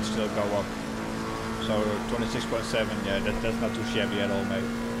 they will still go up. So 26.7, yeah, that's not too shabby at all, mate.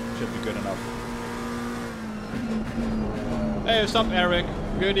 Should be good enough. Hey, what's up, Eric?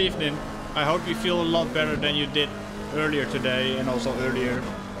 Good evening. I hope you feel a lot better than you did earlier today and also earlier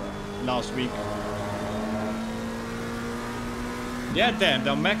last week. Yeah, Dan,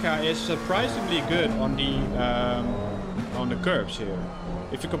 the Mecha is surprisingly good on the curbs here.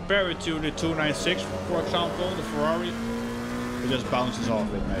 If you compare it to the 296, for example, the Ferrari, it just bounces off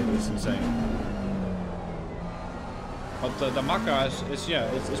it, mate. It's insane. But the Mecha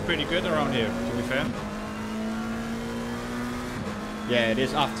is pretty good around here, to be fair. Yeah, it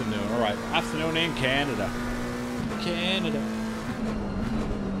is afternoon. All right, afternoon in Canada. Canada.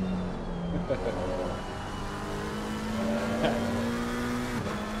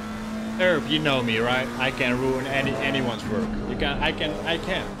 Herb, you know me, right? I can ruin anyone's work. I can.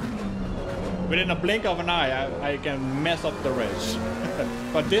 Within a blink of an eye, I can mess up the race.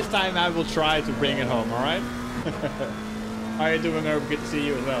 But this time I will try to bring it home, alright? How are you doing, Herb? Good to see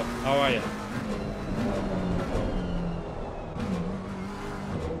you as well. How are you?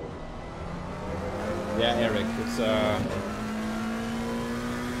 Yeah, Eric, it's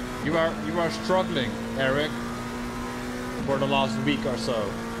you are struggling, Eric, for the last week or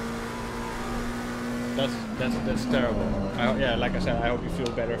so. That's terrible. Yeah, like I said, I hope you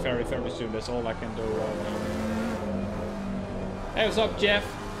feel better very soon. That's all I can do. Hey, what's up, Jeff?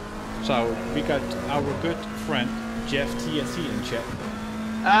 So we got our good friend Jeff TSC in chat.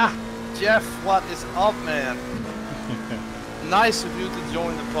 Ah, Jeff, what is up, man? Nice of you to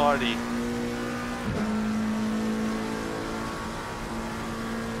join the party.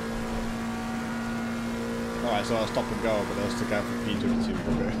 Oh, I saw a stop and go, but that was the guy from P22.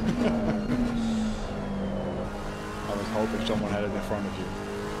 Okay. I was hoping someone had it in front of you.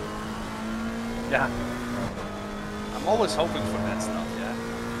 Yeah. I'm always hoping for that stuff, yeah.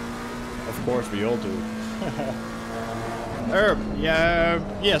 Of course, we all do. Herb,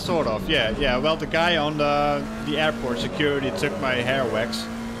 yeah, sort of, yeah. Well, the guy on the airport security took my hair wax.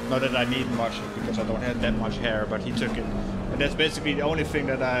 Not that I need much, because I don't have that much hair, but he took it. And that's basically the only thing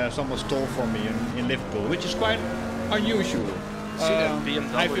that someone stole from me in Liverpool, which is quite unusual. See that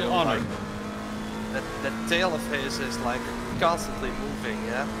BMW? I feel honored. Like, that tail of his is like constantly moving,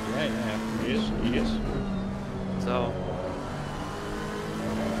 yeah? Yeah, he is. So...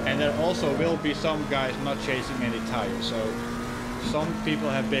 And there also will be some guys not chasing any tires, so some people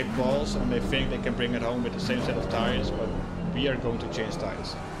have big balls and they think they can bring it home with the same set of tires, but we are going to change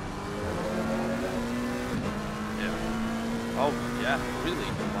tires. Yeah. Oh, yeah, really?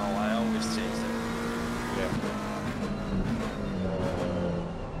 Well, I always change them. Yeah.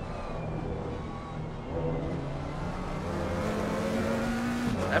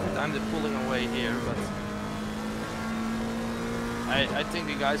 Every time they're pulling away here, but I think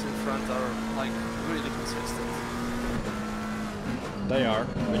the guys in front are like really consistent. They are,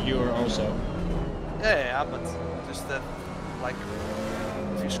 but you are also. Yeah, but just that, like,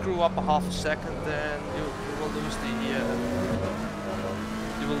 if you screw up a half a second, then you will lose the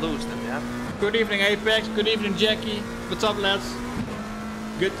you will lose them, yeah. Good evening, Apex. Good evening, Jackie. What's up, lads?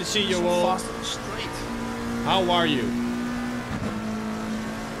 Good to see you so all. Fast and straight. How are you?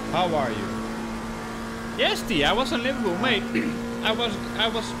 How are you? Yes, T. I was in Liverpool, mate. I was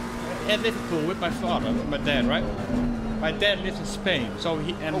at Liverpool with my father, with my dad, right? My dad lives in Spain, so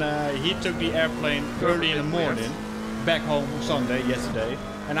he took the airplane early in the morning, back home Sunday, yesterday,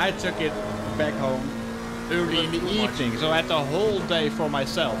 and I took it back home early in the evening. So I had the whole day for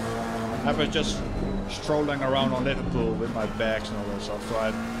myself. I was just strolling around on Liverpool with my bags and all that stuff, so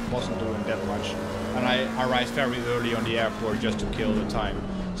I wasn't doing that much. And I arrived very early on the airport just to kill the time.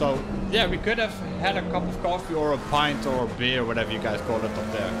 So yeah, we could have had a cup of coffee or a pint or a beer, whatever you guys call it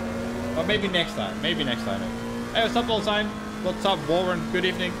up there. But maybe next time. Hey, what's up, all time? What's up, Warren? Good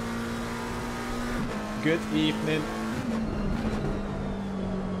evening. Good evening.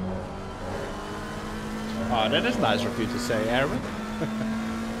 Oh, that is nice of you to say, Aaron.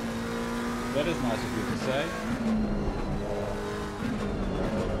 That is nice of you to say.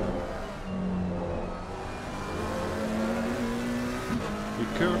 We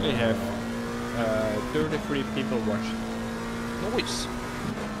currently have 33 people watching. Nice.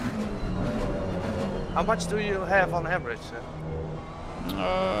 How much do you have on average?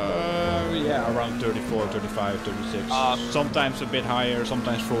 Yeah, around 34, 35, 36. Sometimes a bit higher,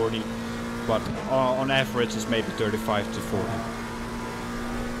 sometimes 40. But on average it's maybe 35 to 40.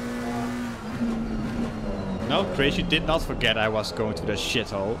 No, Chris, you did not forget I was going to the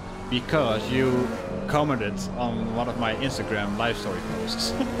shithole because you commented on one of my Instagram live story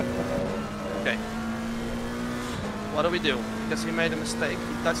posts. Okay. What do we do? Because he made a mistake.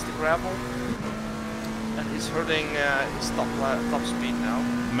 He touched the gravel and he's hurting his top speed now.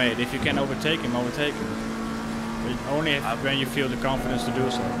 Mate, if you can overtake him, overtake him. But only when you feel the confidence to do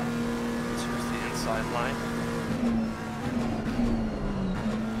so. Choose the inside line.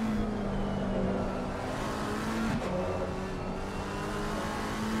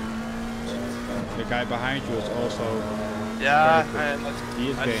 The guy behind you is also... Yeah, he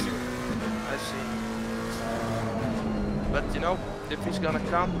is gaining. I see. But you know, if he's gonna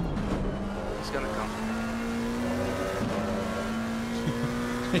come, he's gonna come.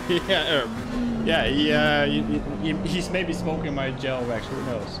 Yeah, he's maybe smoking my gel wax, who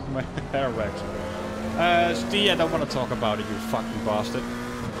knows? My hair wax. Steve, I don't want to talk about it, you fucking bastard.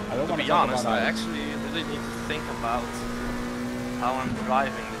 I don't want to talk honest, about it. I actually really need to think about how I'm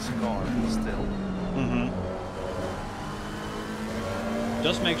driving this car still.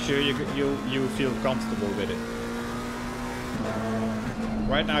 Just make sure you feel comfortable with it.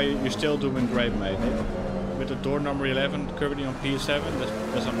 Right now you're still doing great, mate. with the door number 11 currently on P7.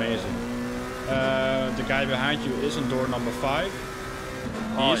 That's amazing. The guy behind you is on door number 5.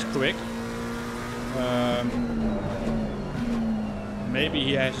 He is quick. Maybe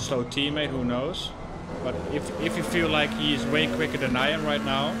he has a slow teammate, who knows. But if you feel like he is way quicker than I am right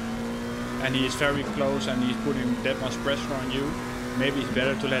now, and he is very close and he's putting that much pressure on you, maybe it's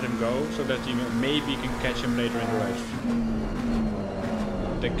better to let him go so that you maybe can catch him later in the race.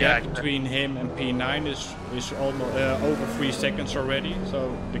 The gap between him and P9 is almost over 3 seconds already,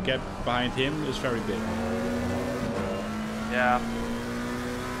 so the gap behind him is very big. Yeah.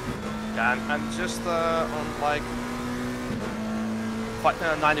 Yeah, I'm just on like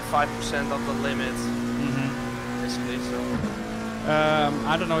 95% of the limit, basically. So.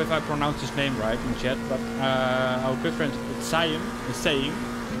 I don't know if I pronounced his name right in chat, but our good friend Sion is saying,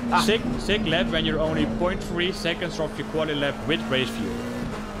 sick lap when you're only 0.3 seconds off your quali lap with race fuel.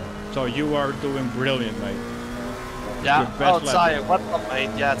 So you are doing brilliant, mate. Yeah, Sion, what up,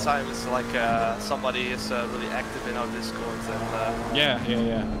 mate? Yeah, Sion is like somebody is really active in our Discord. And,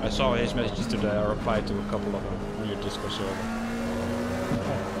 yeah. I saw his messages today. I replied to a couple of them on your Discord server.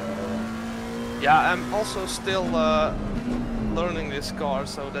 Yeah, I'm also still learning this car,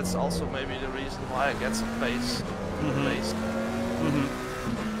 so that's also maybe the reason why I get some pace.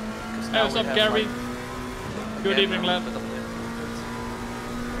 Hey, what's up, Gary? Good evening, lad.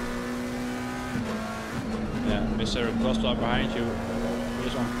 Yeah, Mr. Costa behind you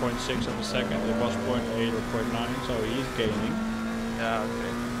is on 0.6 of a second. It was 0.8 or 0.9, so he's gaining. Yeah,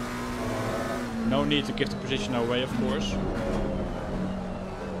 okay. No need to give the position away, of course.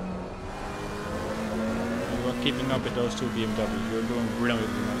 You are keeping up with those two BMWs. You're doing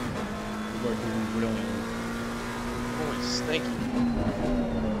brilliantly, man. You are doing brilliantly. Boys, thank you.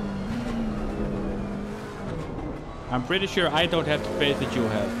 I'm pretty sure I don't have the pace that you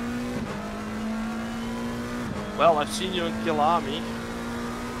have. Well, I've seen you in Kilami. It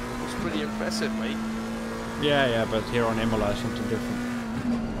was pretty impressive, mate. Yeah, but here on Imola is something different.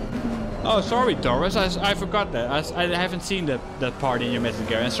 Oh, sorry, Doris. I forgot that. I haven't seen that part in your message,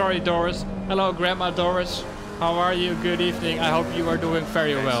 Gary. And sorry, Doris. Hello, Grandma Doris. How are you? Good evening. I hope you are doing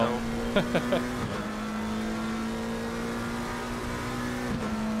very well.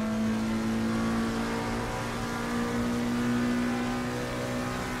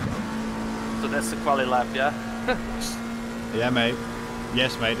 So that's the quali lap, yeah? Yeah, mate.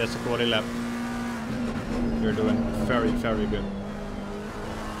 Yes, mate. That's the quali lap. You're doing very, very good.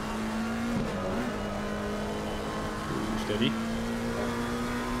 Steady.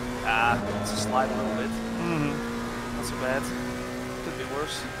 It's a slide a little bit. Not so bad. Could be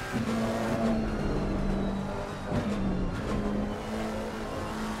worse.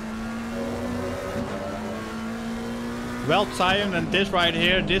 Well, Sion, and this right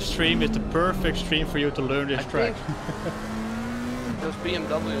here, this stream is the perfect stream for you to learn this track. Those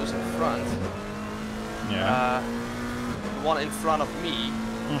BMWs in front. Yeah. The one in front of me,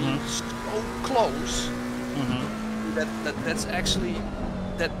 being so close. That's actually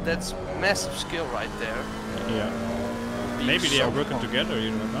that's massive skill right there. Yeah. Maybe they are working together.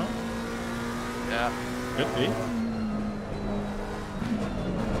 You don't know. Yeah. Could be.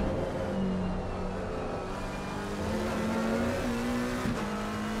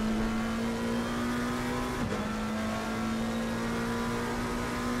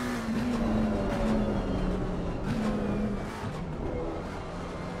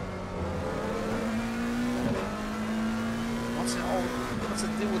 What's the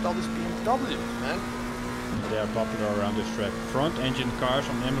deal with all these BMWs, man? They are popular around this track. Front engine cars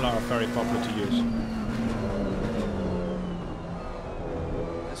on Imola are very popular to use.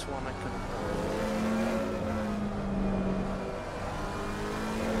 This one I couldn't.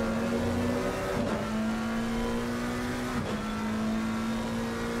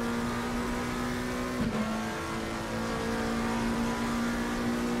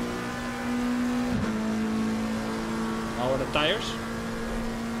 How are the tires?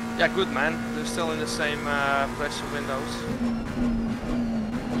 Yeah, good, man. They're still in the same pressure windows.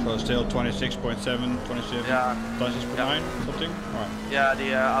 So still 26.7, 27, yeah. 26.9, something? Alright. Yeah,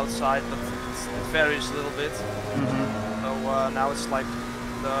 the outside, but it varies a little bit. So now it's like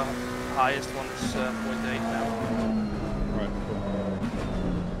the highest one is 0.8 now. Right, cool.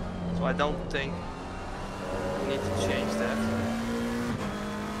 So I don't think we need to change that.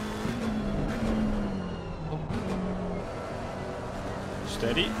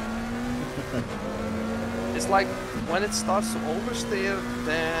 Steady. It's like when it starts to oversteer,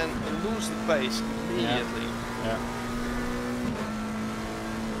 then you lose the pace immediately. Yeah.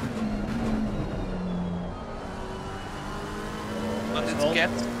 But it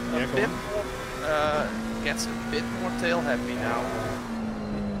gets a bit more gets a bit more tail happy now.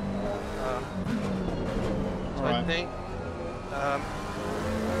 So I think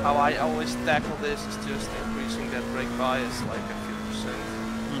how I always tackle this is just increasing that brake bias like a few percent.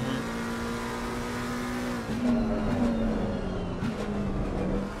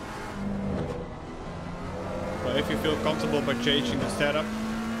 Well, if you feel comfortable by changing the setup,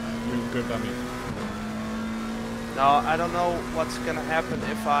 you're good on me. Now I don't know what's gonna happen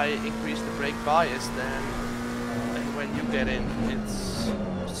if I increase the brake bias then, and when you get in it's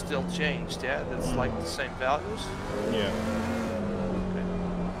still changed, yeah? That's like the same values? Yeah. Okay.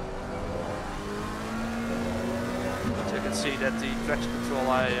 So you can see that the traction control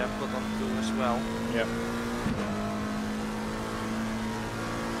I put on 2 as well. Yeah.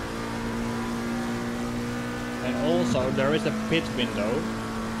 And also there is a pit window.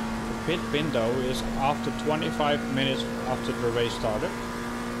 The pit window is after 25 minutes after the race started.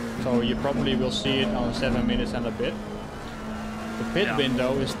 So you probably will see it on 7 minutes and a bit. The pit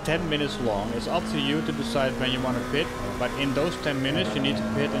window is 10 minutes long. It's up to you to decide when you want to pit, but in those 10 minutes you need to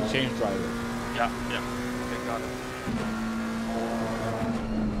pit and change driver. Yeah. Okay, got it.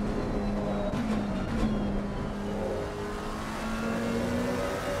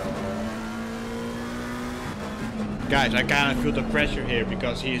 Guys, I kind of feel the pressure here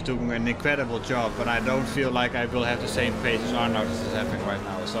because he's doing an incredible job, but I don't feel like I will have the same pace as Arnout is having right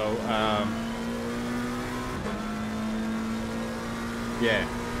now. So, yeah.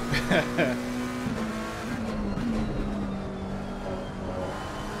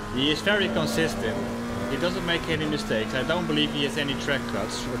 He is very consistent. He doesn't make any mistakes. I don't believe he has any track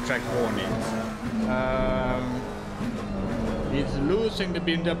cuts or track warnings. He's losing the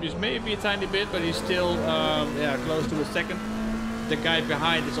BMWs maybe a tiny bit, but he's still close to a second. The guy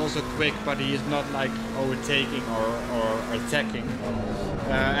behind is also quick, but he is not like overtaking or attacking.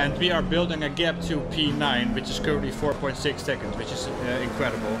 And we are building a gap to P9, which is currently 4.6 seconds, which is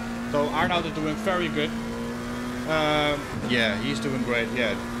incredible. So Arnout is doing very good. Yeah, he's doing great.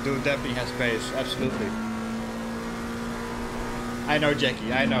 Yeah, dude definitely has pace, absolutely. I know,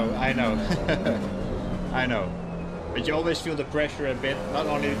 Jackie, I know. I know. But you always feel the pressure a bit, not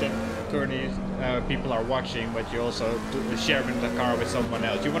only that currently people are watching, but you also sharing the car with someone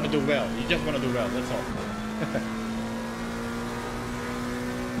else. You want to do well, you just want to do well, that's all.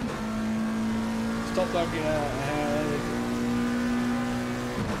 Stop talking.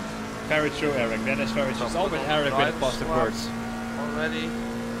 Very true, Eric, that is very true. It's always Eric with positive words. Already?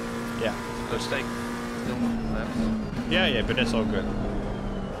 Yeah. Let's take still left. Yeah, but that's all good.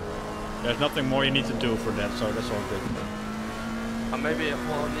 There's nothing more you need to do for that, so that's all good. Maybe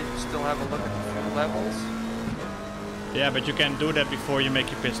we'll need to still have a look at the levels. Yeah, but you can do that before you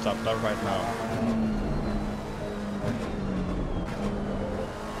make your pit stop, not right now.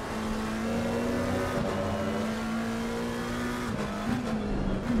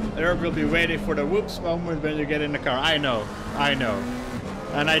 Herb will be waiting for the whoops moment when you get in the car. I know.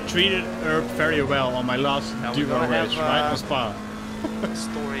 And I treated Herb very well on my last duo race, right on Spa.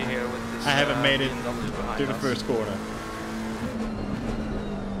 Story here with this. I haven't made it to the first corner.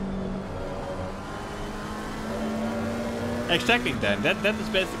 Exactly, Dan. That is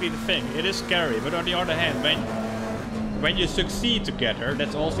basically the thing. It is scary, but on the other hand, when you succeed together,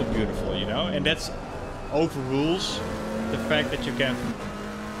 that's also beautiful, you know. And that's overrules the fact that you can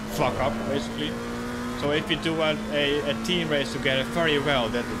fuck up, basically. So if you do a team race together very well,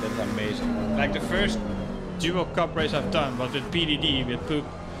 that's amazing. Like the first duo cup race I've done was with PDD with Poop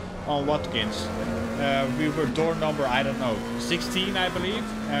on Watkins. We were door number, I don't know, 16 I believe,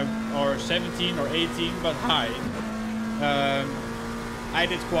 or 17 or 18, but high. I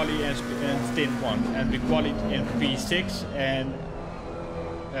did quali and stint 1, and we qualied in P6, and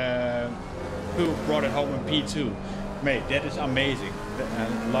Poop brought it home in P2. Mate, that is amazing. I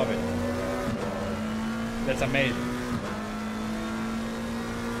love it. That's amazing.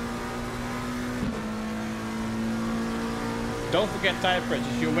 Don't forget tire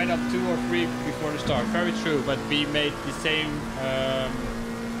pressures. You went up 2 or 3 before the start. Very true, but we made the same.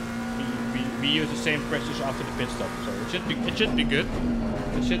 We used the same pressures after the pit stop, so it should be good.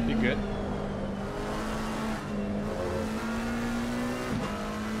 It should be good.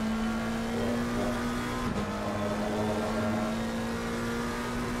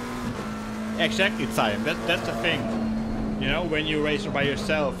 Exactly, time. That's the thing. You know, when you race by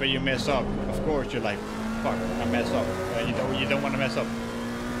yourself and you mess up, of course you're like, fuck, I mess up. You don't want to mess up.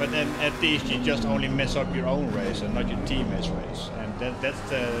 But then at least you just only mess up your own race and not your teammate's race. And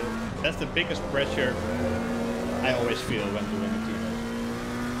that's the biggest pressure I always feel when doing a team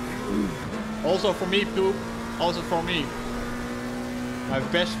race. Also for me, Poop. Also for me. My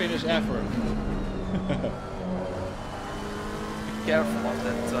best finish ever Be careful on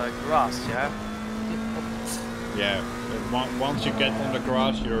that grass, yeah? Yeah, once you get on the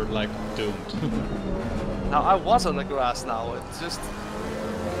grass, you're like doomed. Now I was on the grass now, it just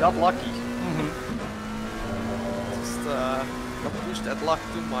got lucky. Just not push that luck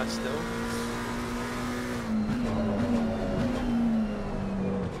too much though.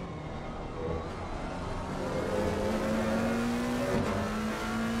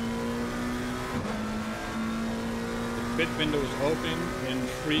 The pit window is open in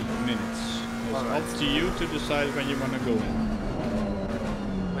 3 minutes. It's Alright. up to you to decide when you want to go in.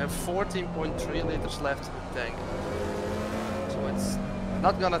 We have 14.3 liters left in the tank. So it's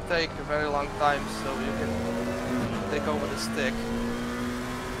not gonna take a very long time, so you can take over the stick.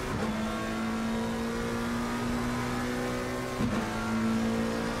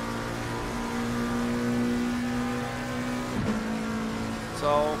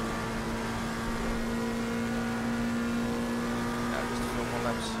 So yeah, just a few more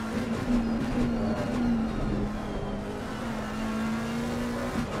laps.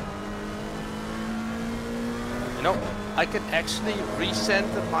 You know, I can actually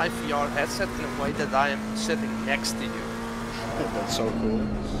recenter my VR headset in a way that I am sitting next to you. That's so cool.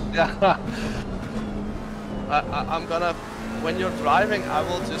 Yeah. I'm gonna, when you're driving, I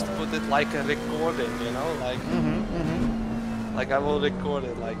will just put it like a recording, you know, like, like I will record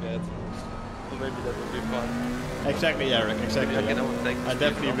it like that. So maybe that would be fun. Exactly, Eric. Exactly. Maybe I can overtake I this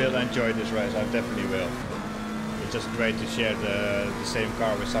definitely vehicle. will enjoy this race. I definitely will. It's just great to share the same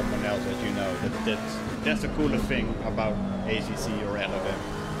car with someone else, as you know. That's the coolest thing about ACC or LFM,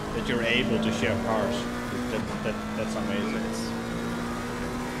 that you're able to share cars. That's amazing.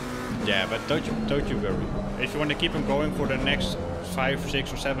 Yeah, but don't you worry. If you want to keep on going for the next 5,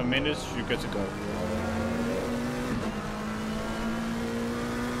 6 or 7 minutes, you're good to go.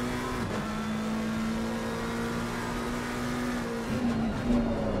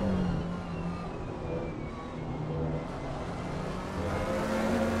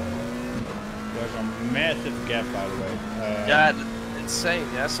 There's a massive gap, by the way. Yeah, insane.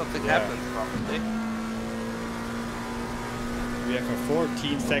 Yeah, something happened probably. We have a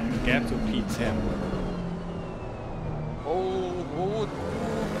 14-second gap to P10. Oh,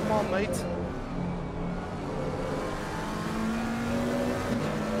 come on, mate.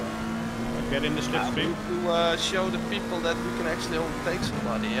 Get in the slipstream. To show the people that we can actually overtake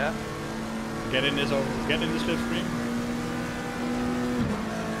somebody, yeah? Get in the slipstream.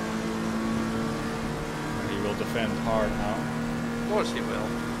 He will defend hard now. Of course he will.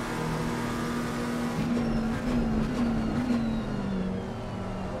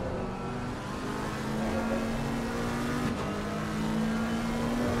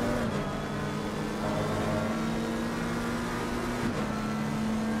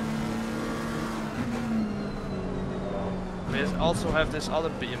 We also have this other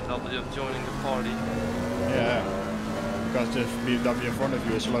BMW joining the party. Yeah, because this BMW in front of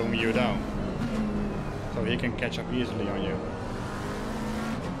you is slowing you down. So he can catch up easily on you.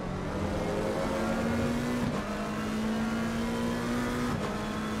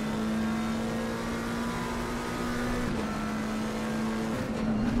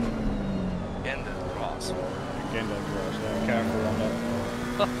 Again that cross. Again that cross, yeah, careful on that.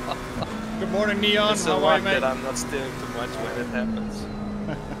 Good morning, Neon. It's a How are you, luck that mate? I'm not steering too much when it happens.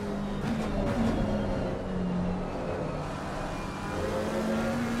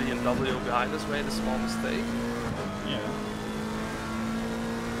 BMW behind us made a small mistake. Yeah.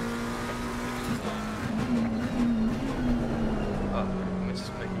 Oh, I'm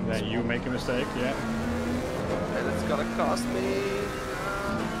just making Then you make a mistake, yeah. and it's gonna cost me.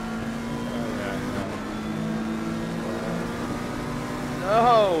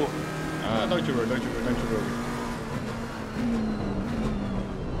 Oh, yeah, No! Don't you worry.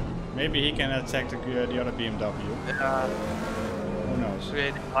 Maybe he can attack the other BMW. Yeah, Who knows?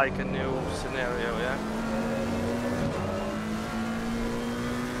 creating like a new scenario, yeah?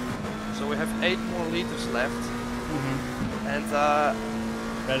 So we have 8 more liters left. And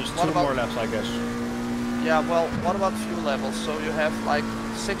There's What 2 about- more laps, I guess. yeah, well, what about fuel levels? So you have like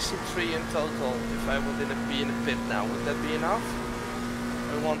 63 in total. If I would be in a pit now, would that be enough?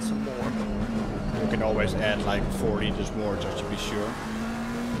 I want some more. You can always add like 4 liters more just to be sure.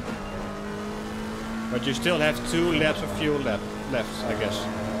 But you still have 2 laps of fuel left, I guess.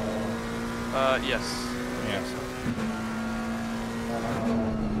 Yes. Yeah.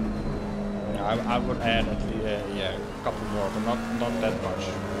 I would add at least yeah, a couple more, but not that much.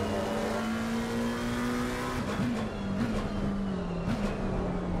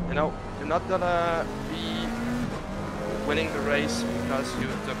 You know, you're not gonna be winning the race because you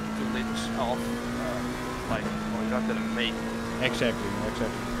took 2 liters off. Like, well, you're not gonna make it. Exactly.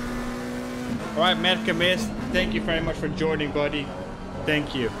 All right, Matt Kamis, thank you very much for joining, buddy.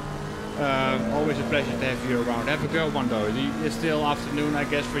 Thank you. Always a pleasure to have you around. Have a good one, though. It's still afternoon, I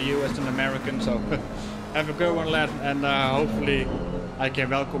guess, for you as an American, so have a good one, lad, and hopefully I can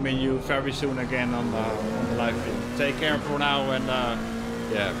welcome you very soon again on the live feed. Take care for now, and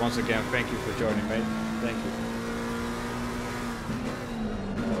yeah, once again, thank you for joining, mate. Thank you.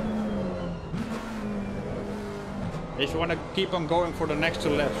 If you want to keep on going for the next 2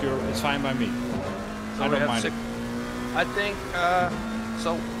 laps, it's fine by me. So I don't mind it. I think,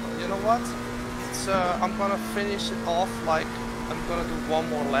 so, you know what? It's, I'm gonna finish it off, like, I'm gonna do 1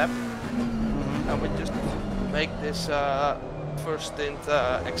 more lap. And we just make this first stint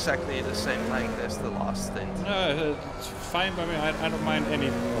exactly the same length as the last stint. No, it's fine by me. I don't mind any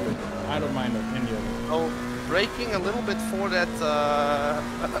of it. I don't mind any of it. Oh, braking a little bit for that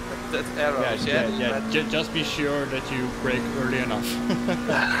that arrows, yeah? Just be sure that you brake early enough.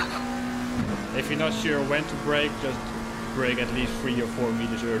 If you're not sure when to brake, just brake at least 3 or 4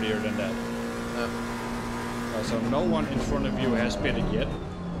 meters earlier than that. So no one in front of you has pitted yet.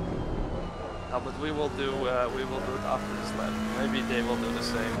 No, but we will do it after this lap. Maybe they will do the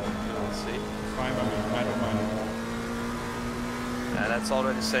same. We will see. Fine by me. I don't mind it. Yeah, that's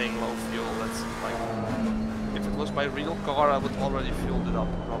already saying low fuel. That's like, if it was my real car, I would already fueled it up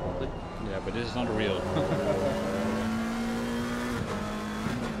probably. Yeah, but this is not real.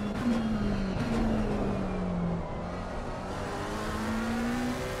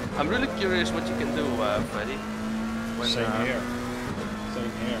 I'm really curious what you can do, Freddy. Same here.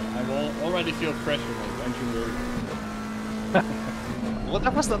 Same here. I will already feel pressure, mate. Don't you worry. Well,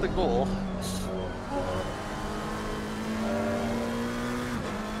 that was not the goal.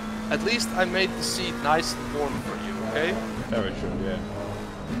 At least I made the seat nice and warm for you, okay? Very true, yeah.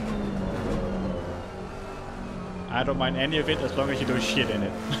 I don't mind any of it as long as you don't shit in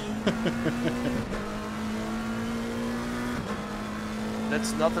it.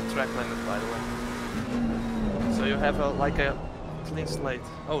 That's not the track limit, by the way. So you have like a clean slate.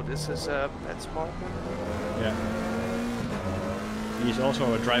 Oh, this is PetSmart. Yeah. He's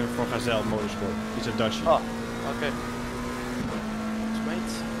also a driver for Gazelle Motorsport. He's a Dutchie. Oh, okay. Thanks,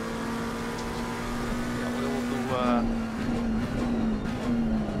 mate. Yeah, we will do.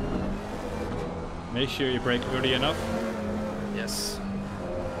 Make sure you brake early enough. Yes.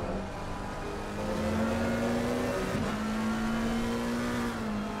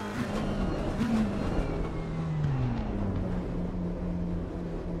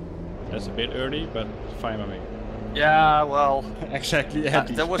 That's a bit early, but fine by me. Yeah, well. Exactly.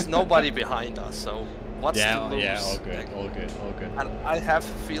 There was nobody behind us, so what's to lose? Yeah, all good, all good, all good. And I have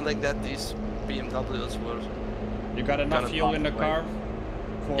a feeling that these BMWs were. You got enough fuel in the car?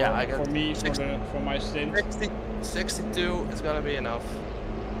 For, yeah, I got for me, for my stint? 62 is gonna be enough.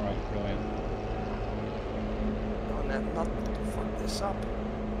 Alright, brilliant. Oh, not to fuck this up.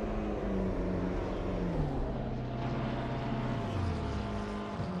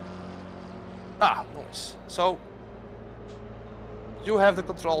 Ah, nice. So, you have the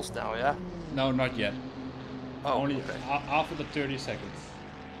controls now, yeah? No, not yet. Oh, only okay. After the 30 seconds.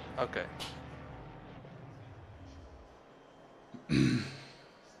 Okay.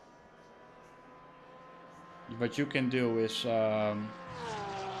 What you can do is time.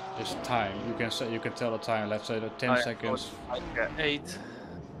 You can tell the time. Let's say the 10 seconds. Like 8,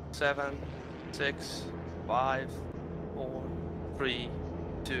 7, 6, 5, 4, 3,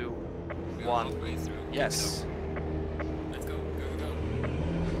 2, 1. Yes. Let's go.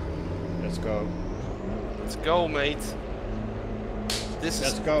 Let's go. Let's go, mate. This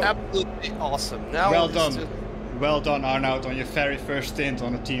is absolutely awesome. Now well done. Well done, Arnout, on your very first stint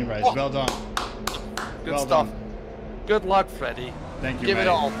on a team race. Oh. Well done. Good stuff. Good luck, Freddy. Thank you, Give mate. it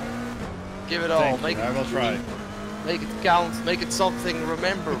all. Give it all. Thank you. I will try. Make it count. Make it something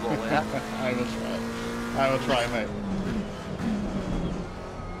rememberable, yeah? I will try. I will try, mate.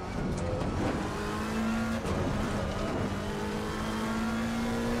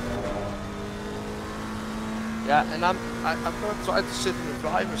 Yeah, and I'm gonna try to sit in the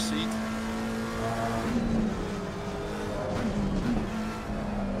driver's seat.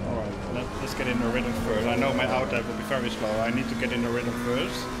 Alright, let's get in the rhythm first. I know my outlap will be very slow. I need to get in the rhythm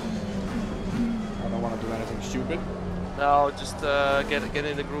first. I don't want to do anything stupid. No, just get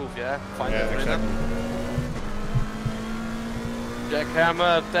in the groove, yeah? Find the rhythm.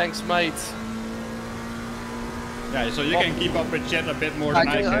 Jackhammer, thanks, mate. Yeah, so you can keep up with chat a bit more than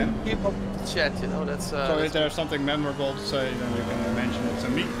I can. Keep up with chat, you know, that's... so if there's something memorable to say, then you can mention it to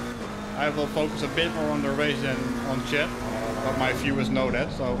me. I will focus a bit more on the race than on chat, but my viewers know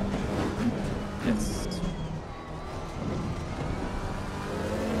that, so... Yes.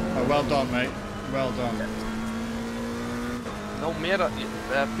 Well done, mate. Well done. No mirror,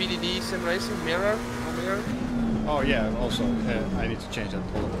 PDD sim racing, mirror? No mirror? Oh yeah, also, I need to change that.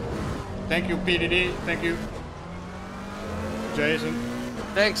 Thank you, PDD, thank you. Jason.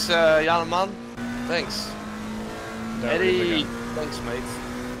 Thanks, Jan-man. Thanks. Eddie, thanks, mate.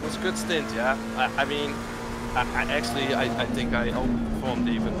 It was a good stint, yeah. I mean, I think I overperformed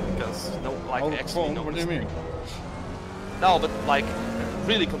even because actually no. What do you mean? No, but like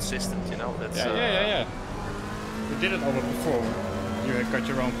really consistent, you know. That's yeah. You didn't overperform. You had got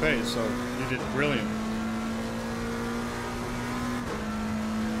your own pace, so you did brilliant.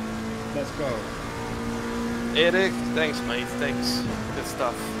 Let's go. Eric, thanks, mate. Thanks. Good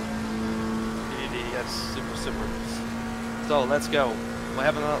stuff. Yes, super. So let's go. We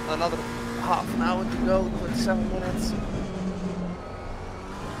have another half an hour to go, 27 minutes.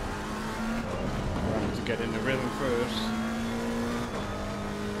 I need to get in the rhythm first.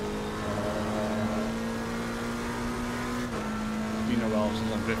 It's been a while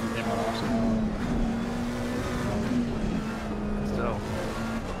since I've driven Imola. So.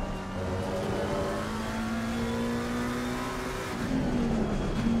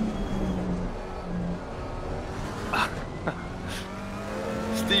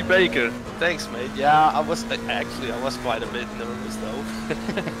 Steve Baker, thanks, mate. Yeah, I was quite a bit nervous though.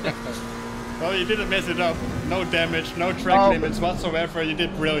 Well, you didn't mess it up. No damage, no track limits whatsoever. You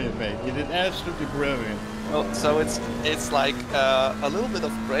did brilliant, mate. You did absolutely brilliant. Well, so it's like a little bit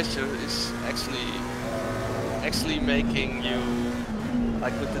of pressure is actually making you,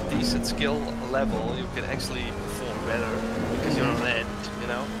 like with the decent skill level, you can actually perform better because you're on edge, you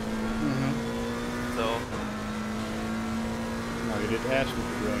know. So. No, you did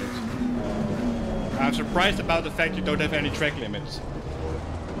absolutely brilliant. I'm surprised about the fact you don't have any track limits.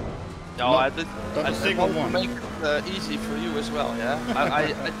 No, I did. Not a single one. Make it easy for you as well, yeah.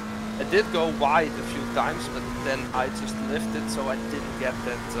 I did go wide a few times, but then I just lifted, so I didn't get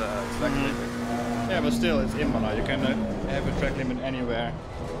that track limit. Yeah, but still, it's Imola. You can have a track limit anywhere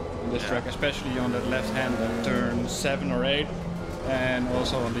on this track, especially on that left-hand turn 7 or 8, and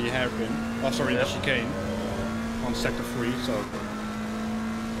also on the hairpin. Oh, sorry, the chicane on sector 3. So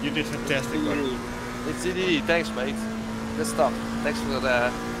you did fantastic. It's DD. Thanks, mate. Good stuff. Thanks for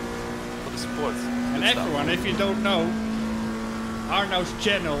the support. And everyone, if you don't know, Arnout's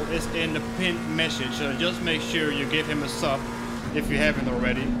channel is in the pinned message, so just make sure you give him a sub if you haven't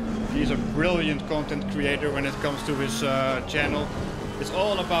already. He's a brilliant content creator when it comes to his channel. It's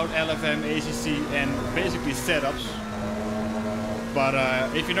all about LFM, ACC and basically setups. But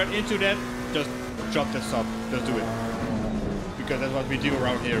if you're not into that, just drop that sub, just do it. Because that's what we do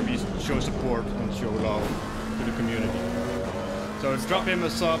around here, we show support and show love to the community. So drop him a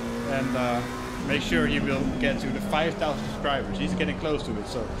sub and make sure he will get to the 5,000 subscribers. He's getting close to it,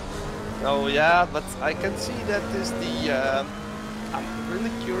 so. Oh yeah, but I can see that is the. I'm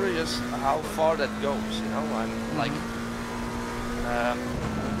really curious how far that goes. You know, I'm like.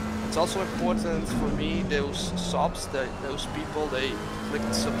 It's also important for me. Those subs, those people, they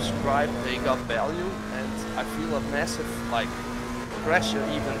clicked subscribe, they got value, and I feel a massive like pressure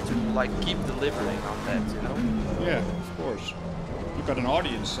even to like keep delivering on that. You know. Yeah, of course. You've got an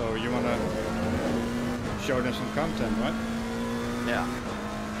audience, so you wanna show them some content, right? Yeah.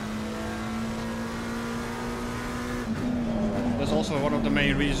 That's also one of the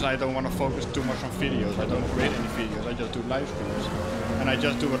main reasons I don't want to focus too much on videos. I don't create any videos, I just do live streams. And I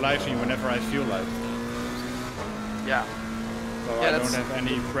just do a live stream whenever I feel like it. Yeah. So I don't have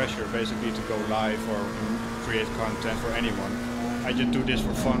any pressure basically to go live or create content for anyone. I just do this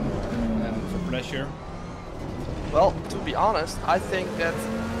for fun and for pleasure. Well, to be honest, I think that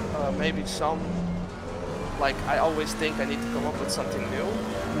maybe like I always think I need to come up with something new,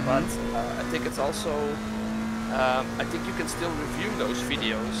 but I think it's also, I think you can still review those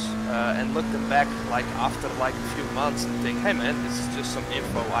videos and look them back like after like a few months and think, hey man, this is just some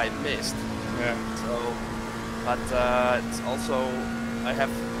info I missed. Yeah. So, but it's also, I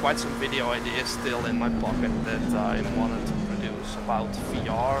have quite some video ideas still in my pocket that I wanted to produce about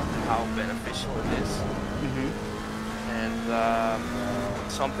VR and how beneficial it is. And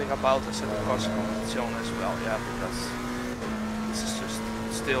something about the cross competition as well, yeah, because this is just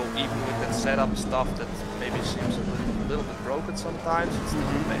still, even with that setup stuff that maybe seems a little bit broken sometimes, it's still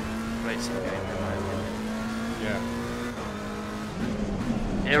a racing game in my opinion. Yeah.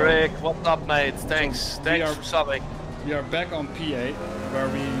 Eric, what's up, mate? Thanks for subbing. We are back on PA, where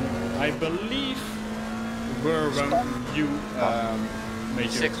we, I believe, were when you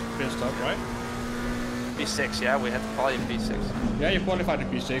made your pit stop, right? P6, yeah, we had to qualify in P6. Yeah, you qualified in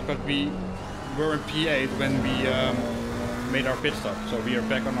P6, but we were in P8 when we made our pit stop, so we are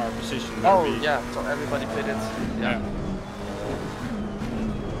back on our position. Oh, yeah, so everybody pitted. Yeah.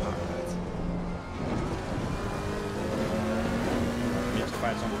 Need to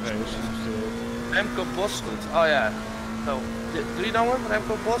find some pace still. Remco Boskut, oh yeah. So, do you know him,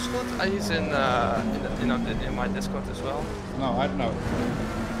 Remco Boskut? He's in my Discord as well. No, I don't know.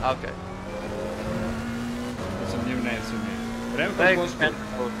 Okay. That's a new name to me. Thanks,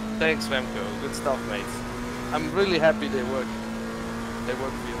 Remco. Thanks, Remco. Good stuff, mate. I'm really happy they work for you.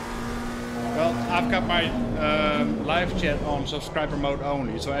 Well, I've got my live chat on subscriber mode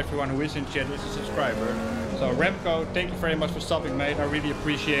only, so everyone who is in chat is a subscriber. So Remco, thank you very much for stopping, mate. I really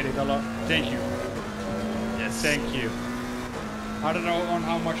appreciate it a lot. Thank you. Yes. Thank you. I don't know on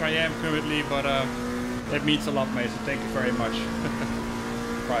how much I am currently, but it means a lot, mate. So thank you very much.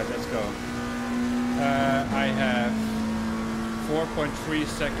 Right, let's go. I have 4.3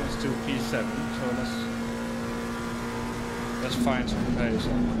 seconds to P7, so let's find some pace.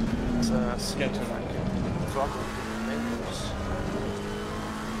 Let's get to that.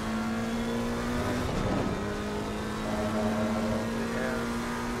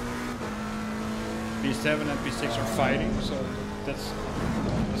 P7 and P6 are fighting, so that's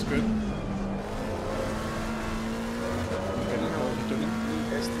good.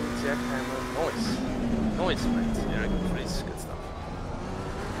 Jackhammer noise, mate. Eric Fries, good stuff.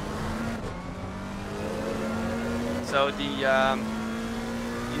 So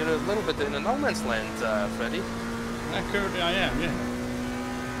you're a little bit in a no man's land, Freddy. Currently I am, yeah.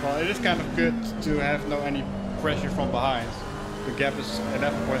 Well, it is kind of good to have any pressure from behind. The gap is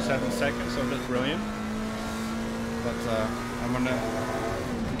 11.7 seconds, so that's brilliant. But I'm gonna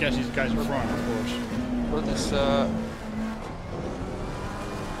catch these guys in front, of course. What is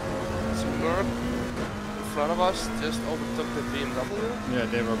Merc in front of us just overtook the BMW? Yeah,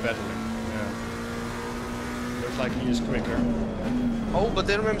 they were battling. Yeah. Looks like he is quicker. Oh, but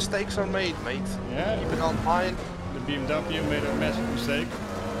their mistakes are made, mate. Yeah. Keep it on mind. The BMW made a massive mistake.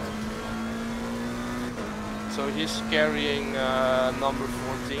 So he's carrying number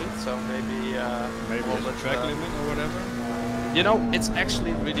 14, so maybe it's a track limit or whatever. You know, it's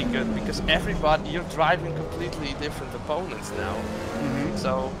actually really good because you're driving completely different opponents now. Mm-hmm.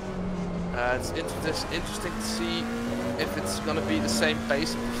 So it's interesting to see if it's gonna be the same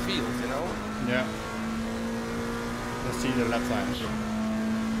pace of the field, you know? Yeah. Let's see the lap times.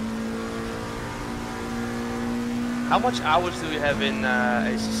 How much hours do we have in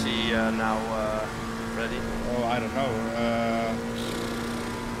ACC now, Freddy? Oh, I don't know.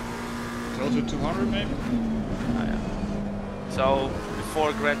 Close to 200 maybe? Oh, yeah. So,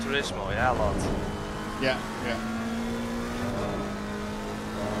 before Gran Turismo, yeah, a lot. Yeah, yeah.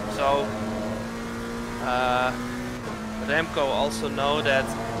 So, Remco also know that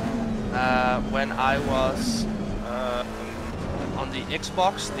when I was on the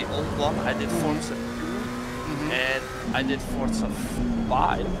Xbox, the old one, I did Forza 2 and I did Forza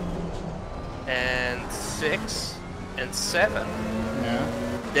 5 and 6 and 7. Yeah.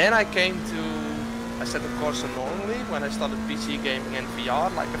 Then I set the course normally when I started PC gaming and VR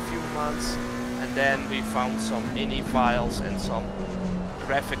like a few months, and then we found some INI files and some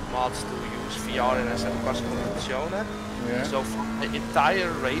graphic mods to use VR, and I set the course Competizione. Yeah. So for the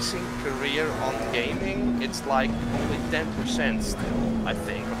entire racing career on gaming, it's like only 10% still, I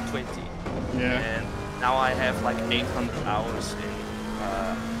think, or 20. Yeah. And now I have like 800 hours in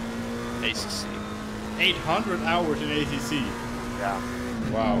ACC. 800 hours in ACC? Yeah.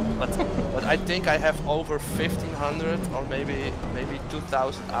 Wow. But I think I have over 1,500 or maybe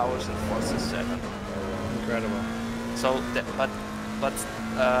 2,000 hours in Forza 7. Incredible. So there's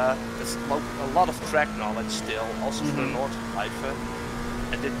a lot of track knowledge still, also for the Nordschleife.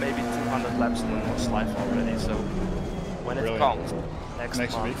 I did maybe 200 laps in the Nordschleife already, so when it comes next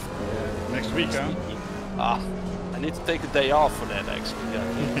week. Next week, huh? I need to take a day off for that actually.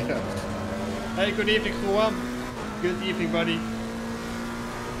 Yeah. Hey, good evening, Juan. Good evening, buddy.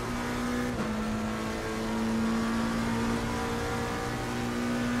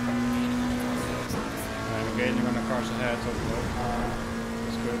 I'm engaging on the cars ahead, so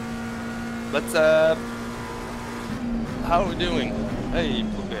that's good. But how are we doing? Hey,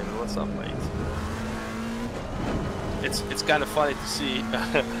 Gamer, what's up, mate? It's kind of funny to see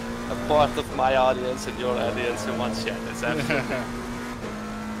a part of my audience and your audience in one chat. It's absolutely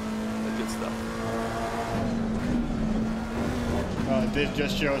good stuff. This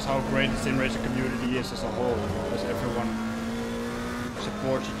just shows how great the sim racing community is as a whole, because everyone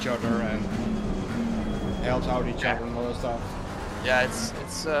supports each other and helps out each other and all that stuff. Yeah, it's.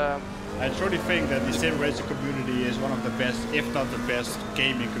 I truly think that the sim racing community is one of the best, if not the best,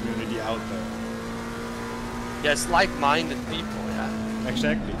 gaming community out there. Yeah, it's like-minded people. Yeah.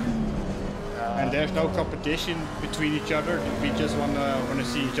 Exactly. And there's no competition between each other. We just wanna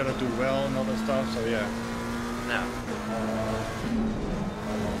see each other do well and all that stuff. So yeah. No.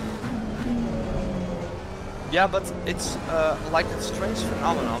 Yeah, but it's like a strange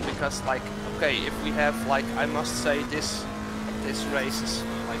phenomenon because, like, okay, if we have, like, I must say this race is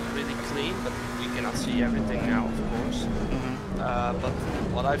like really clean, but we cannot see everything now, of course. But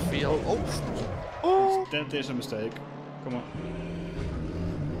what I feel, That is a mistake. Come on.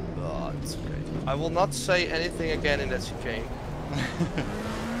 Oh, it's okay. I will not say anything again in that chicane.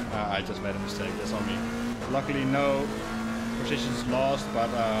 I just made a mistake. That's on me. Luckily, no positions lost, but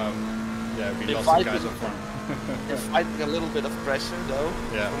yeah, we lost the guys up front. They're fighting a little bit of pressure though.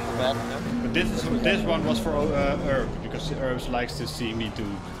 Yeah. From the back, yeah. But this one was for Herb, because Herb likes to see me do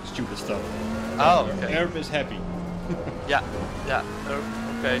stupid stuff. Oh, okay. Herb is happy. Yeah,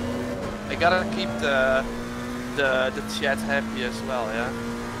 okay. I gotta keep the chat happy as well, yeah.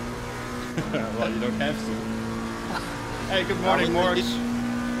 Well, you don't have to. Hey, good morning, Morgs.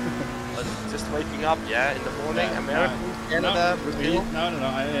 Just waking up, yeah, in the morning. Yeah, America, Canada, Brazil. No,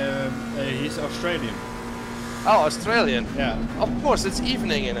 he's Australian. Oh, Australian. Yeah. Of course, it's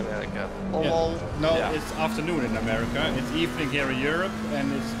evening in America. Yeah. No, yeah. It's afternoon in America. It's evening here in Europe,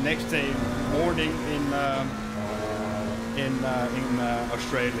 and it's next day morning in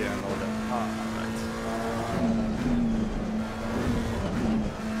Australia and all that. Ah, right.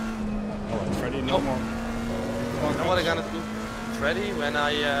 Oh, it's Freddy, no more. You know what I'm gonna do, Freddy? When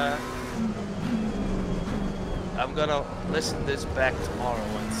I'm gonna listen this back tomorrow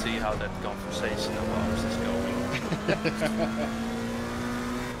and see how that conversation of ours is going.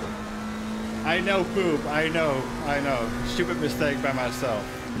 I know, Poop. I know. Stupid mistake by myself.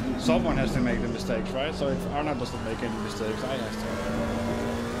 Someone has to make the mistakes, right? So if Arnout doesn't make any mistakes, I have to.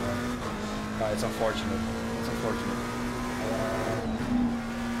 It's unfortunate. It's unfortunate.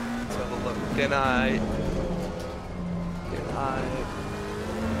 Let's have a look. Can I?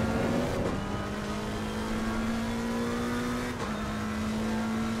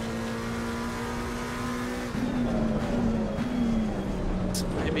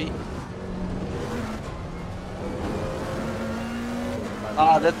 Maybe.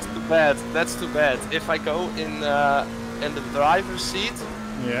 Ah, that's too bad. That's too bad. If I go in the driver's seat,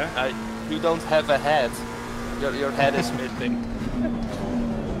 yeah, you don't have a head. Your head is missing.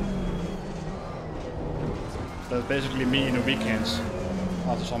 That's basically me in the weekends.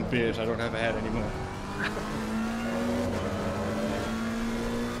 After some beers, I don't have a head anymore.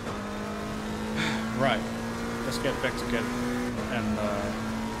 Right, let's get back together and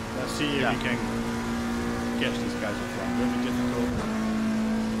let's see if we can catch these guys up front. Will be difficult.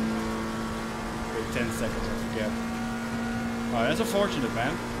 Wait 10 seconds, I forget. Oh, that's unfortunate,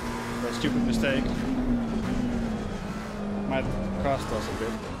 man. That stupid mistake might cost us a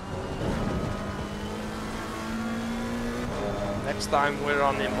bit. Next time we're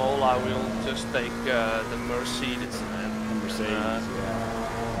on Imola, we'll just take the Mercedes, man. The Mercedes, yeah.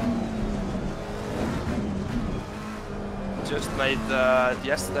 Just made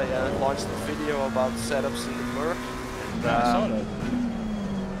yesterday. I launched a video about setups in the Merc. And, I saw that.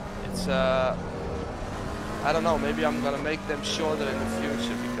 It's I don't know. Maybe I'm gonna make them shorter in the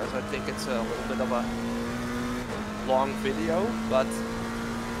future because I think it's a little bit of a long video, but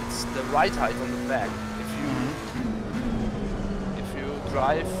it's the right height on the back. If you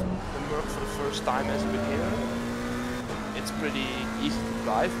drive the Merc for the first time as a beginner, it's pretty easy to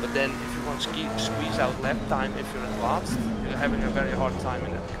drive, but then if you want to squeeze out lap time if you're advanced, you're having a very hard time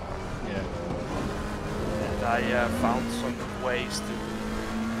in that car. Yeah. And I found some ways to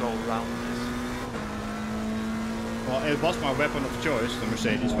go around this. Well, it was my weapon of choice, the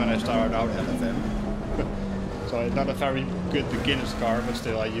Mercedes, when I started out LFM. So it's not a very good beginner's car, but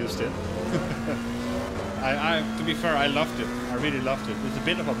still I used it. To be fair, I loved it. I really loved it. It's a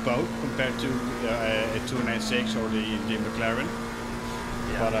bit of a boat compared to a 296 or the McLaren.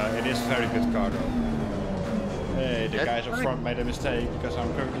 Yeah. But it is a very good car though. Hey, the guys up front made a mistake because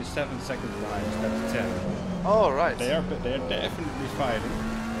I'm currently 7 seconds behind instead of 10. Oh, right. They are definitely fighting.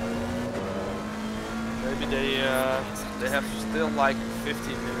 Maybe they have still like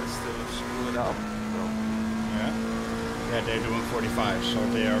 15 minutes to screw it up. Yeah. Yeah, they're doing 45, so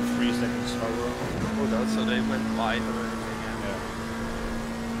they are 3 seconds slower. Oh, that's so they went wide or anything. Yeah.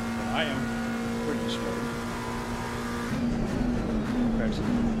 But I am pretty slow.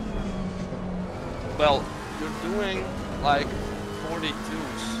 Well, you're doing like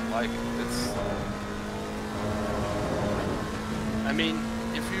 42s, like it's. I mean,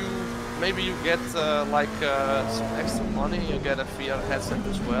 if you maybe you get like some extra money, you get a VR headset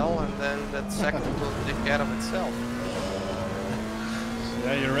as well, and then that sector will take care of itself.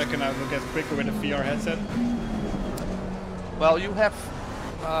 Yeah, you reckon I will get quicker with a VR headset? Well, you have.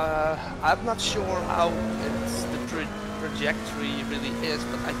 I'm not sure how it's the trajectory really is,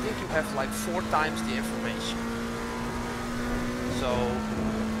 but I think you have like 4 times the information. So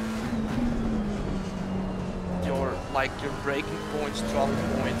your braking points, throttle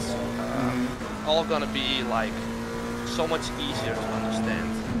points, all gonna be like so much easier to understand.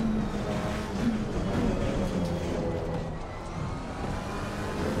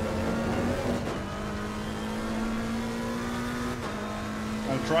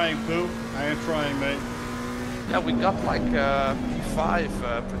 I'm trying, Pooh. I am trying, mate. Yeah, we got like P5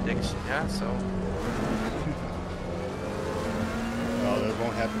 prediction, yeah, so. Well, that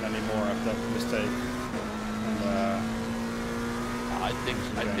won't happen anymore after that mistake.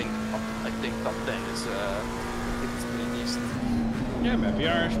 And, I think top 10 is it's pretty decent. yeah, man, we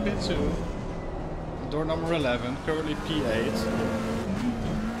are spin 2. Door number 11, currently P8.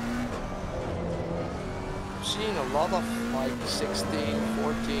 Seeing a lot of like 16,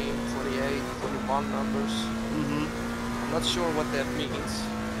 14, 28, 21 numbers. I'm not sure what that means,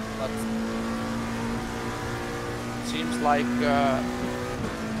 but it seems like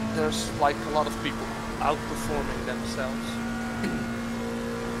there's like a lot of people outperforming themselves.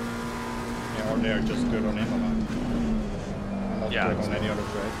 Yeah, or they're just good on Imola. Not good on any other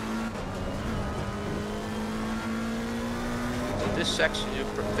track. So this section you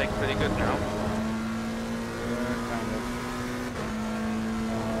take pretty good now. Kind of.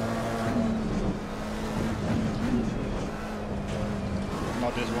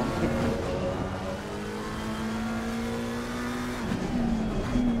 Not this one.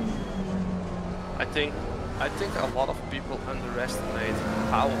 I think a lot of people underestimate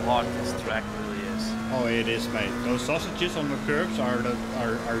how hard this track really is. Oh, it is, mate. Those sausages on the curbs are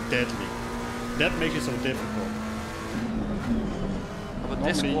deadly. That makes it so difficult. But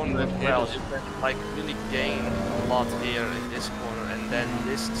this corner as well, you can like really gain a lot here in this corner, and then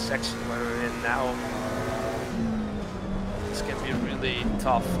this section where we're in now, this can be really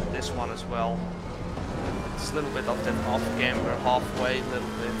tough. This one as well. It's a little bit of that off camber halfway, a little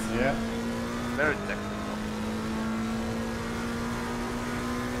bit. Yeah. Very technical.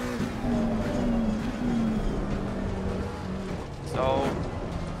 So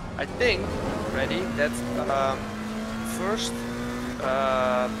I think, ready, that first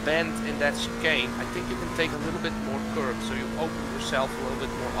bend in that chicane, I think you can take a little bit more curve, so you open yourself a little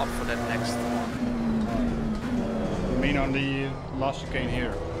bit more up for that next one. You mean on the last chicane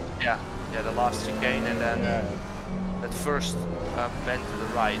here? Yeah, the last chicane, and then that first bend to the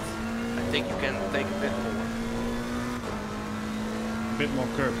right. I think you can take a bit more. A bit more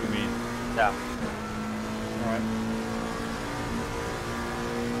curve, you mean? Yeah. Alright.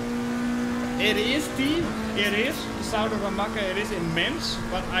 It is deep, it is. The south of Amaka, it is immense,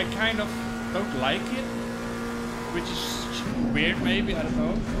 but I kind of don't like it. Which is weird maybe, I don't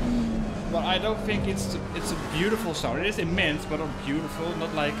know. But I don't think it's a beautiful sound. It is immense, but not beautiful,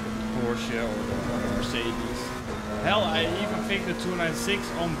 not like the Porsche or the Mercedes. Hell, I even think the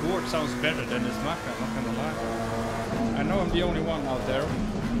 296 on board sounds better than this Maka, I'm not gonna lie. I know I'm the only one out there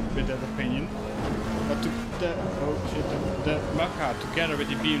with that opinion. But the Maka together with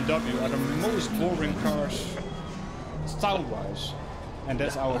the BMW are the most boring cars style-wise. And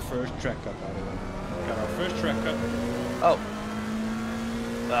that's our first track cut, by the way. Got our first track cut. Oh.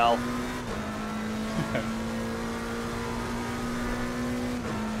 Well.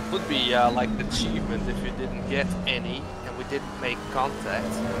 Would be like an achievement if you didn't get any and we didn't make contact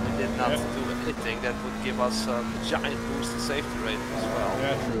and we did not do anything. That would give us a giant boost in safety rating as well.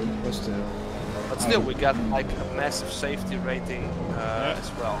 Yeah, true, but still. But still, we got like a massive safety rating as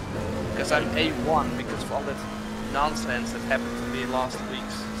well. Because I'm A1 because of all that nonsense that happened to me last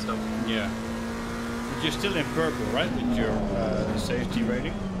week. So yeah. But you're still in purple, right, with your safety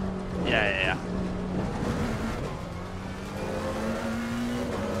rating? Yeah.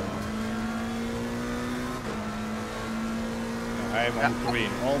 I am on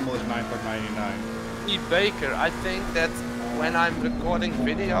green, almost 9.99. E. Baker, I think that when I'm recording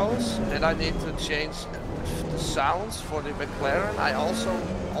videos that I need to change the sounds for the McLaren, I also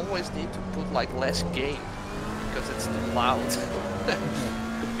always need to put like less gain because it's too loud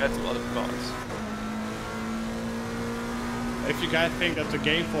compared to other cars. If you guys think that the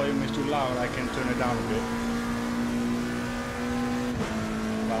gain volume is too loud, I can turn it down a bit.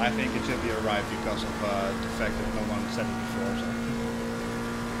 But I think it should be alright because of the fact that no one said it before. So.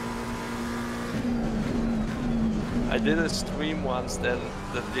 I did a stream once then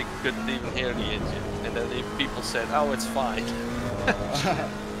that they couldn't even hear the engine, and then people said, "Oh, it's fine."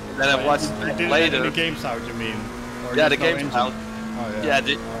 And then I watched you did later. the game sound, you mean? Or Yeah, the there's no game engine? sound. Oh, Yeah,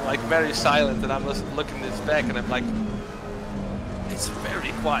 like very silent, and I was looking this back, and I'm like, it's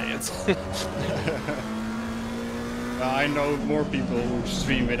very quiet. I know more people who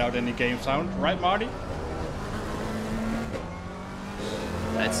stream without any game sound, right, Marty?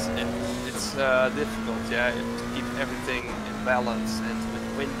 It's difficult, yeah, to keep everything in balance, and with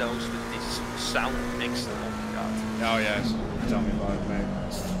Windows, with these sound mix. Oh my god. Oh yes, tell me about it, mate.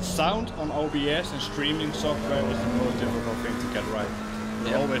 Sound on OBS and streaming software is the most difficult thing to get right.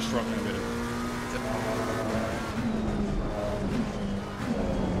 We're always struggling with it.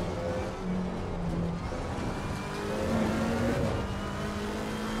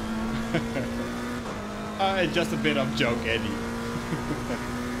 Just a bit of joke, Eddie.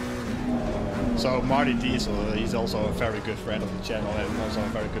 So Marty Diesel, he's also a very good friend of the channel and also a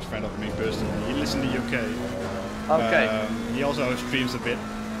very good friend of me personally. He lives in the UK. Okay. He also streams a bit,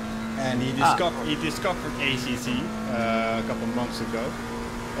 and he discovered ACC a couple of months ago,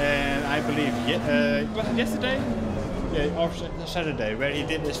 and I believe was it yesterday? Yeah, or Saturday, where he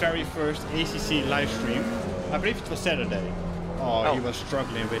did his very first ACC live stream. I believe it was Saturday. Oh, he was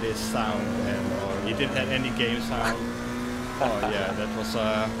struggling with his sound, and he didn't have any game sound. Oh yeah, that was.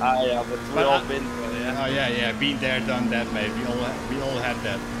 Yeah, but we all been there, yeah. Oh yeah, been there, done that, mate. We all had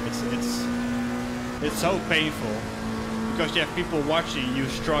that. It's so painful because you have people watching you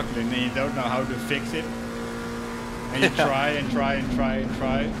struggling and you don't know how to fix it, and you try and try and try and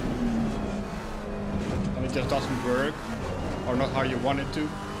try, and it just doesn't work, or not how you want it to.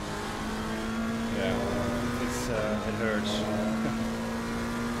 Yeah, it hurts.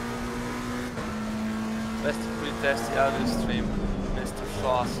 Best to retest the audio stream, Mr.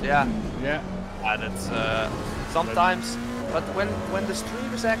 Sauce. Yeah. Yeah. That's sometimes, but when the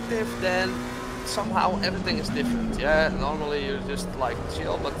stream is active, then somehow everything is different. Yeah. Normally you're just like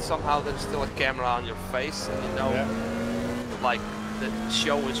chill, but somehow there's still a camera on your face, and you know, like the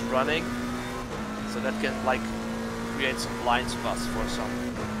show is running, so that can like create some blind spots for some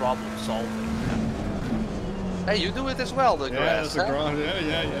problem solving. Hey, you do it as well, the grass. Yeah,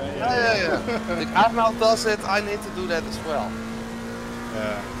 yeah. The Arnout does it, I need to do that as well.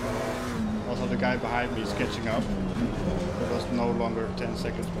 Yeah. Also the guy behind me is catching up. It was no longer 10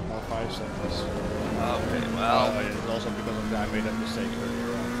 seconds, but now 5 seconds. Okay, well... it's also because of that I made that mistake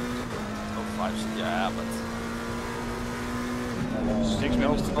earlier on. Oh, 5, yeah, but... 6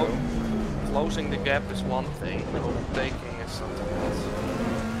 minutes to go. Closing the gap is one thing, overtaking is something else.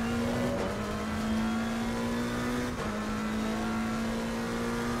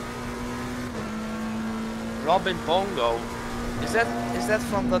 Robin Bongo, is that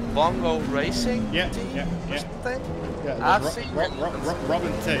from that Bongo Racing team? Yeah. I've seen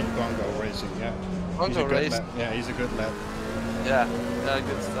Robin Tate Bongo Racing, yeah. Bongo Racing. Yeah, he's a good lad. Yeah,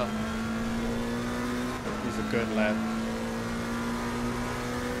 good stuff. He's a good lad.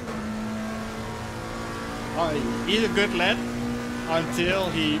 He's a good lad until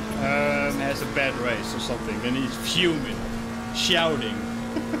he has a bad race or something. Then he's fuming, shouting,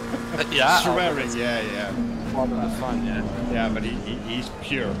 swearing. Yeah. Part of the fun, yeah. Yeah, but he's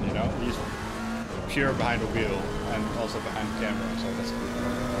pure, you know. He's pure behind the wheel and also behind the camera, so that's good.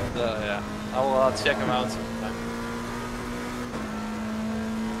 Yeah, I'll check him out sometime.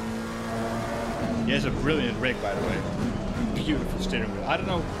 He has a brilliant rig, by the way. Beautiful steering wheel. I don't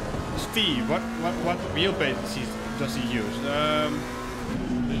know, Steve, what wheelbase does he use?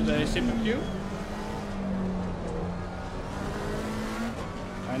 Is it a CPU?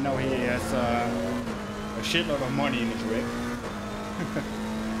 I know he has a shitload of money in his rig.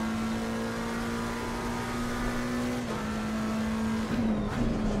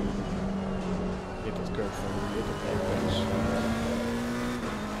 Hit that curve for me, hit the pace.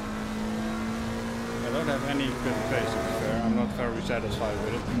 I don't have any good pace, to be fair. I'm not very satisfied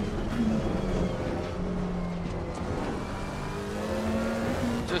with it.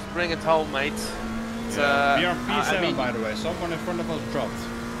 Just bring it home, mate. We are on P7, by the way. Someone in front of us dropped.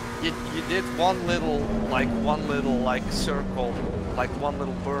 You did one little circle, like one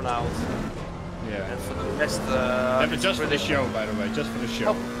little burnout. Yeah. And for the rest, but just for the show, by the way, just for the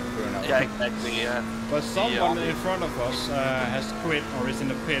show. Burnout. Yeah, exactly. Yeah. But someone in front of us has quit or is in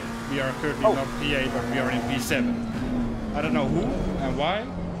the pit. We are currently not P8, but we are in P7. I don't know who and why,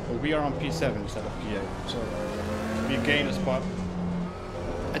 but we are on P7 instead of P8. So we gain a spot.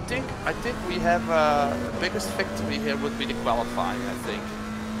 I think we have the biggest victory here would be the qualifying. I think.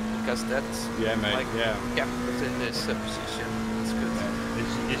 Because that's kept us in this position. That's good.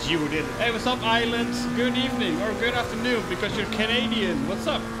 Yeah. It's you who did it. Hey, what's up, Island? Good evening or good afternoon because you're Canadian. What's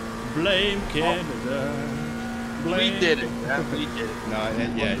up? Blame Canada. Blame. We did it. Yeah, we did it. No,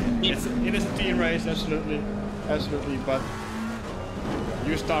 it is a team race, absolutely, absolutely. But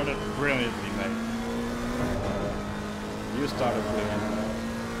you started brilliantly, mate. You started brilliantly.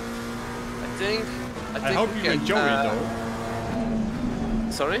 I hope you enjoy it,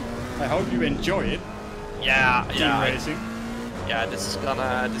 though. Sorry? I hope you enjoy it. Yeah, team racing. This is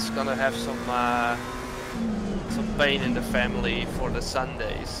gonna have some pain in the family for the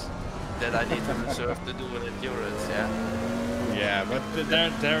Sundays that I need to reserve to do an endurance. Yeah. Yeah, but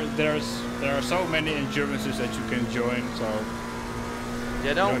there are so many endurances that you can join, so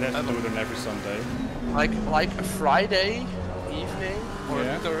you don't have to do them every Sunday. Like a Friday evening or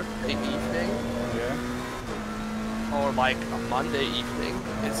a Thursday evening. Yeah. Or like a Monday evening,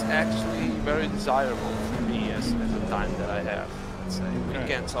 it's actually very desirable for me as the time that I have. Let's say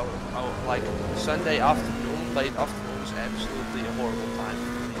weekends are like Sunday afternoon, late afternoon is absolutely a horrible time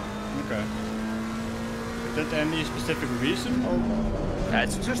for me. Okay. Is that any specific reason? Or? Yeah,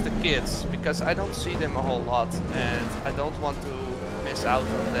 it's just the kids because I don't see them a whole lot, and I don't want to miss out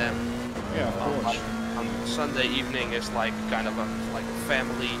on them. Yeah, of course. Sunday evening is like kind of a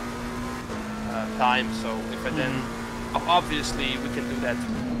family time, so if I then obviously we can do that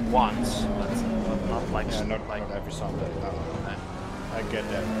once, but not like not every Sunday. No. I get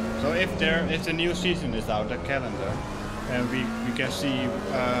that. So if the new season is out, the calendar, and we can see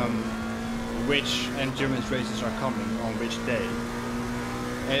which endurance races are coming on which day.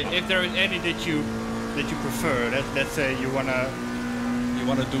 If there is any that you prefer, let's say you wanna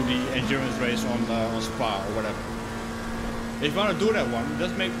do the endurance race on Spa or whatever. If you wanna do that one,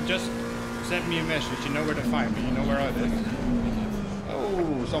 just send me a message. You know where to find me. You know where I live.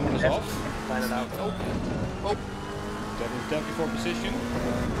 Oh, someone is off. Find it out. Oh. That before position.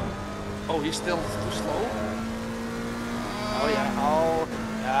 Oh, he's still too slow. Oh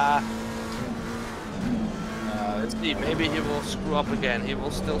yeah. Let's see. Maybe he will screw up again. He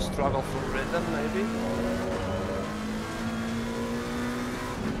will still struggle for rhythm. Maybe.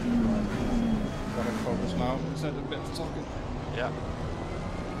 Gotta focus now. Is that a bit of talking? Yeah.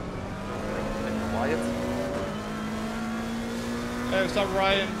 Quiet. Hey, what's up,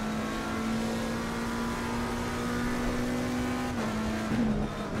 Ryan?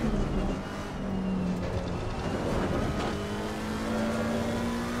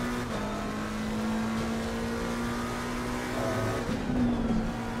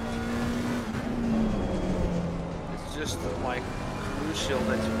 It's just like crucial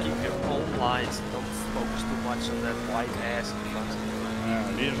that you keep your own lines and don't focus too much on that white ass in front of you.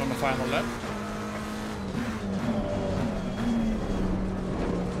 Yeah, leaders on the final lap.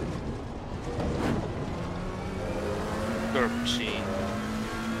 Machine.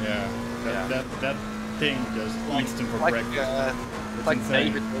 Yeah, that thing just eats them for breakfast. Like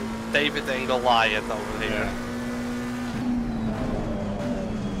David and Goliath over here. Yeah.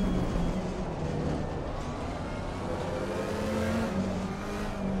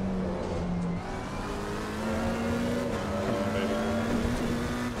 Come on, baby.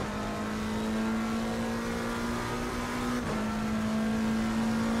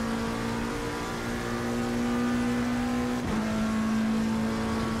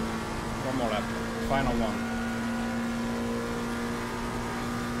 One more lap. Final one.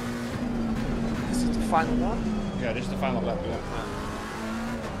 Is it the final one? Yeah, this is the final lap, yeah.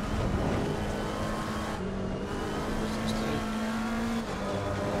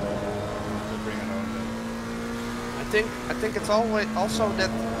 I think it's always also that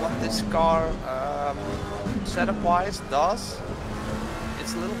what this car setup-wise does.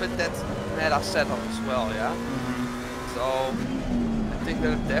 It's a little bit that meta setup as well, yeah. So I think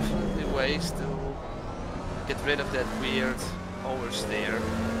there are definitely ways to get rid of that weird oversteer.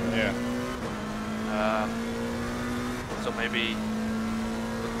 Yeah. So maybe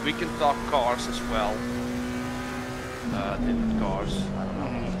we can talk cars as well. Different cars. I don't know.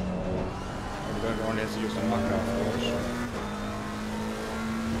 We're going to have to use the Maka, of course.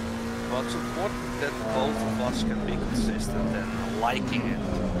 Well, it's important that both of us can be consistent and liking it. I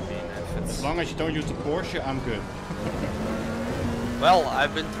mean, if it's... As long as you don't use the Porsche, I'm good. Well,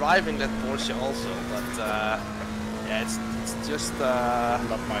 I've been driving that Porsche also, but yeah, it's just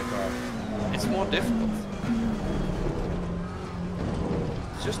Not my car. it's more difficult.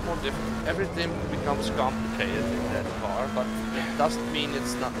 It's just more difficult. Everything becomes complicated in that car, but it doesn't mean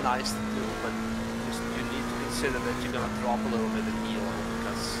it's not nice to do. But just you need to consider that you're gonna drop a little bit in ELO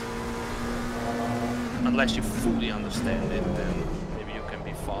because unless you fully understand it, then maybe you can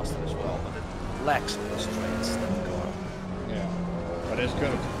be faster as well. But it lacks on the straights, that car. Yeah. but it's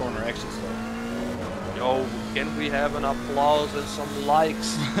good at the corner exits though. Yo, can we have an applause and some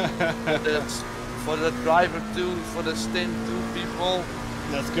likes for the driver 2, for the stint 2 people?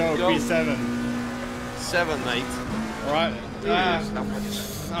 Let's go, P7. 7, mate. Alright.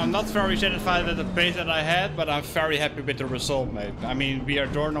 I'm not very satisfied with the pace that I had, but I'm very happy with the result, mate. I mean, we are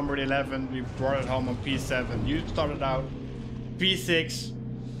door number 11, we brought it home on P7. You started out P6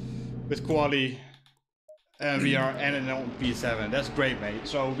 with quali, and we are ending on P7. That's great, mate.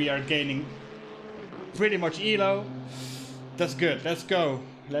 So we are gaining pretty much elo. That's good. Let's go.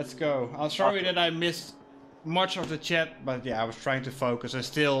 Let's go. I'm sorry that I missed much of the chat, but yeah, I was trying to focus and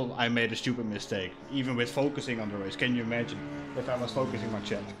still I made a stupid mistake, even with focusing on the race. Can you imagine if I was focusing on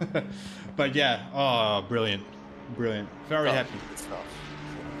chat? But yeah, oh, brilliant, brilliant. Very happy.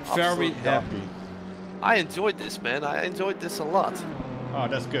 Very happy. I enjoyed this, man. I enjoyed this a lot. Oh,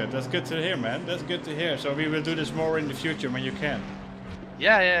 that's good. That's good to hear, man. That's good to hear. So we will do this more in the future when you can.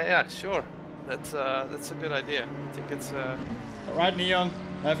 Yeah, sure. That's a good idea. I think it's All right, Neon.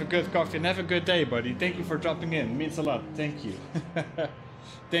 Have a good coffee and have a good day, buddy. Thank you for dropping in. It means a lot. Thank you.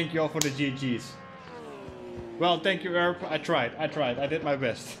 Thank you all for the GGs. Well, thank you, Herb. I tried. I did my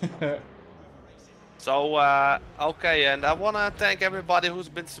best. So, okay, and I want to thank everybody who's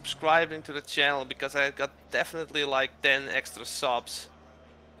been subscribing to the channel, because I got definitely like 10 extra subs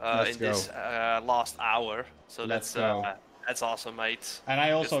in this last hour. So that's awesome, mate. And I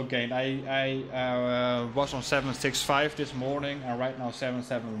also gained. I was on 765 this morning, and right now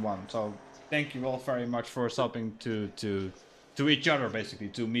 771. So thank you all very much for subbing to each other, basically,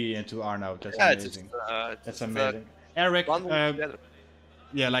 to me and to Arnout. That's amazing. That's amazing. Eric,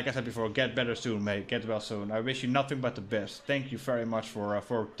 yeah, like I said before, get better soon, mate. Get well soon. I wish you nothing but the best. Thank you very much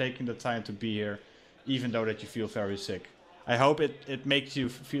for taking the time to be here, even though that you feel very sick. I hope it makes you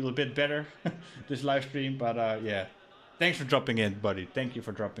feel a bit better, this live stream. But yeah. Thanks for dropping in, buddy. Thank you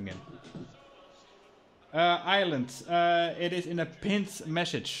for dropping in. Island, it is in a pinned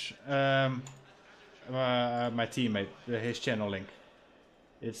message. My teammate, his channel link.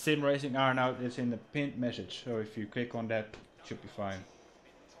 It's Sim Racing Arnout. It's in the pinned message. So if you click on that, it should be fine.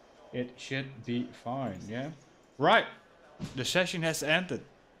 It should be fine, yeah? Right. The session has ended.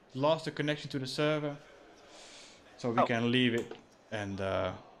 Lost the connection to the server. So we can leave it. And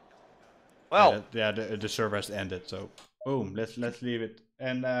well, yeah, the server has ended. So boom, let's leave it.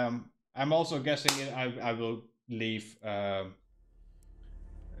 And I'm also guessing I will leave cut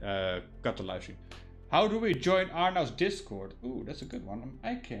the live stream. How do we join Arnout's Discord? Ooh, that's a good one.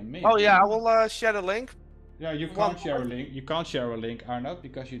 I can maybe. Oh yeah, I will share the link. Yeah, you can't share a link. You can't share a link, Arnout,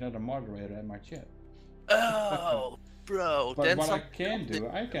 because you're not a moderator in my chat. Oh, bro. But what I can do,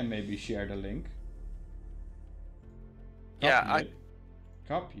 I can maybe share the link.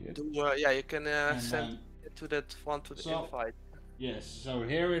 Copy it. Yeah, you can send it to that one to the invite. Yes, so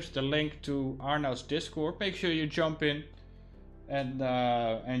here is the link to Arnout's Discord. Make sure you jump in and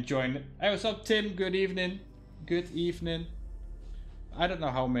join it. Hey, what's up, Tim? Good evening. Good evening. I don't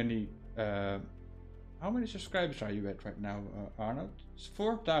know how many subscribers are you at right now, Arnout? It's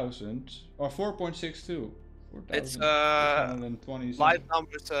 4,000 or 4.62. It's live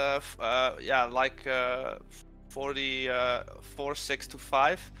numbers. Yeah, like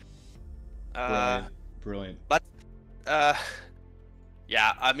 4,625. Brilliant. But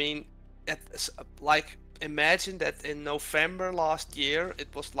yeah, I mean, it's like, imagine that in November last year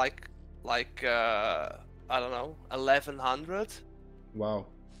it was like I don't know, 1,100. Wow.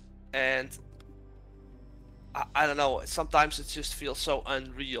 And I don't know, sometimes it just feels so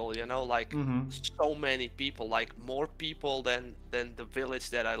unreal, you know, like so many people, like more people than the village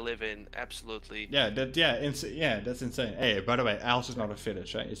that I live in. Absolutely. Yeah, that's insane. Hey, by the way, Als is not a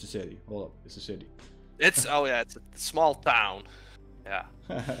village, right? It's a city. Hold up, it's a city. It's it's a small town. Yeah.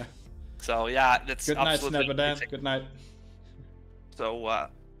 So yeah, that's good night, absolutely Snapperdan. Good night. So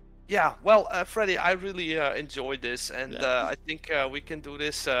yeah, well, Freddy, I really enjoyed this, and I think we can do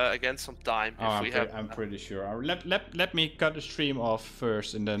this again sometime. I'm pretty sure. Let me cut the stream off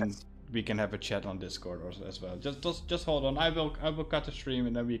first, and then we can have a chat on Discord as well. Just hold on. I will cut the stream,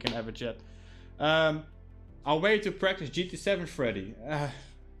 and then we can have a chat. I'll wait to practice GT7, Freddy.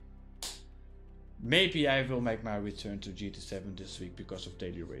 Maybe I will make my return to GT7 this week because of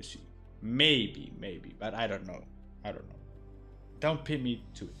daily racing. Maybe, but I don't know. Don't pin me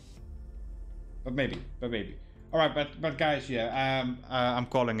to it. But maybe. All right, but guys, yeah, I'm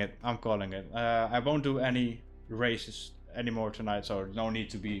calling it. I won't do any races anymore tonight, so no need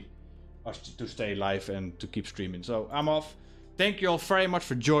to stay live and to keep streaming. So I'm off. thank you all very much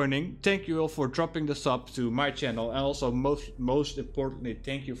for joining. Thank you all for dropping the sub to my channel, and also most importantly,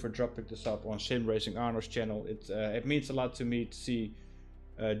 thank you for dropping the sub on Racing Arnout's channel. It means a lot to me to see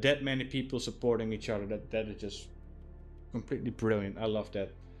that many people supporting each other. That is just completely brilliant. I love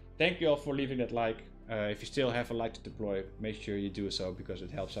that. Thank you all for leaving that like. If you still have a like to deploy, make sure you do so, because it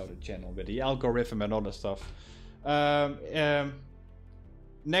helps out the channel with the algorithm and all that stuff.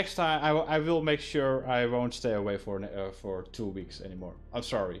 Next time I will make sure I won't stay away for 2 weeks anymore. I'm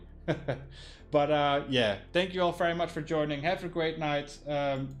sorry. But yeah, thank you all very much for joining. Have a great night.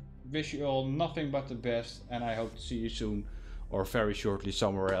 Wish you all nothing but the best, and I hope to see you soon or very shortly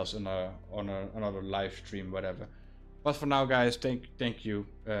somewhere else on another live stream, whatever. But for now, guys, thank you.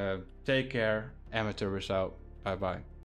 Take care. Amateur is out. Bye bye.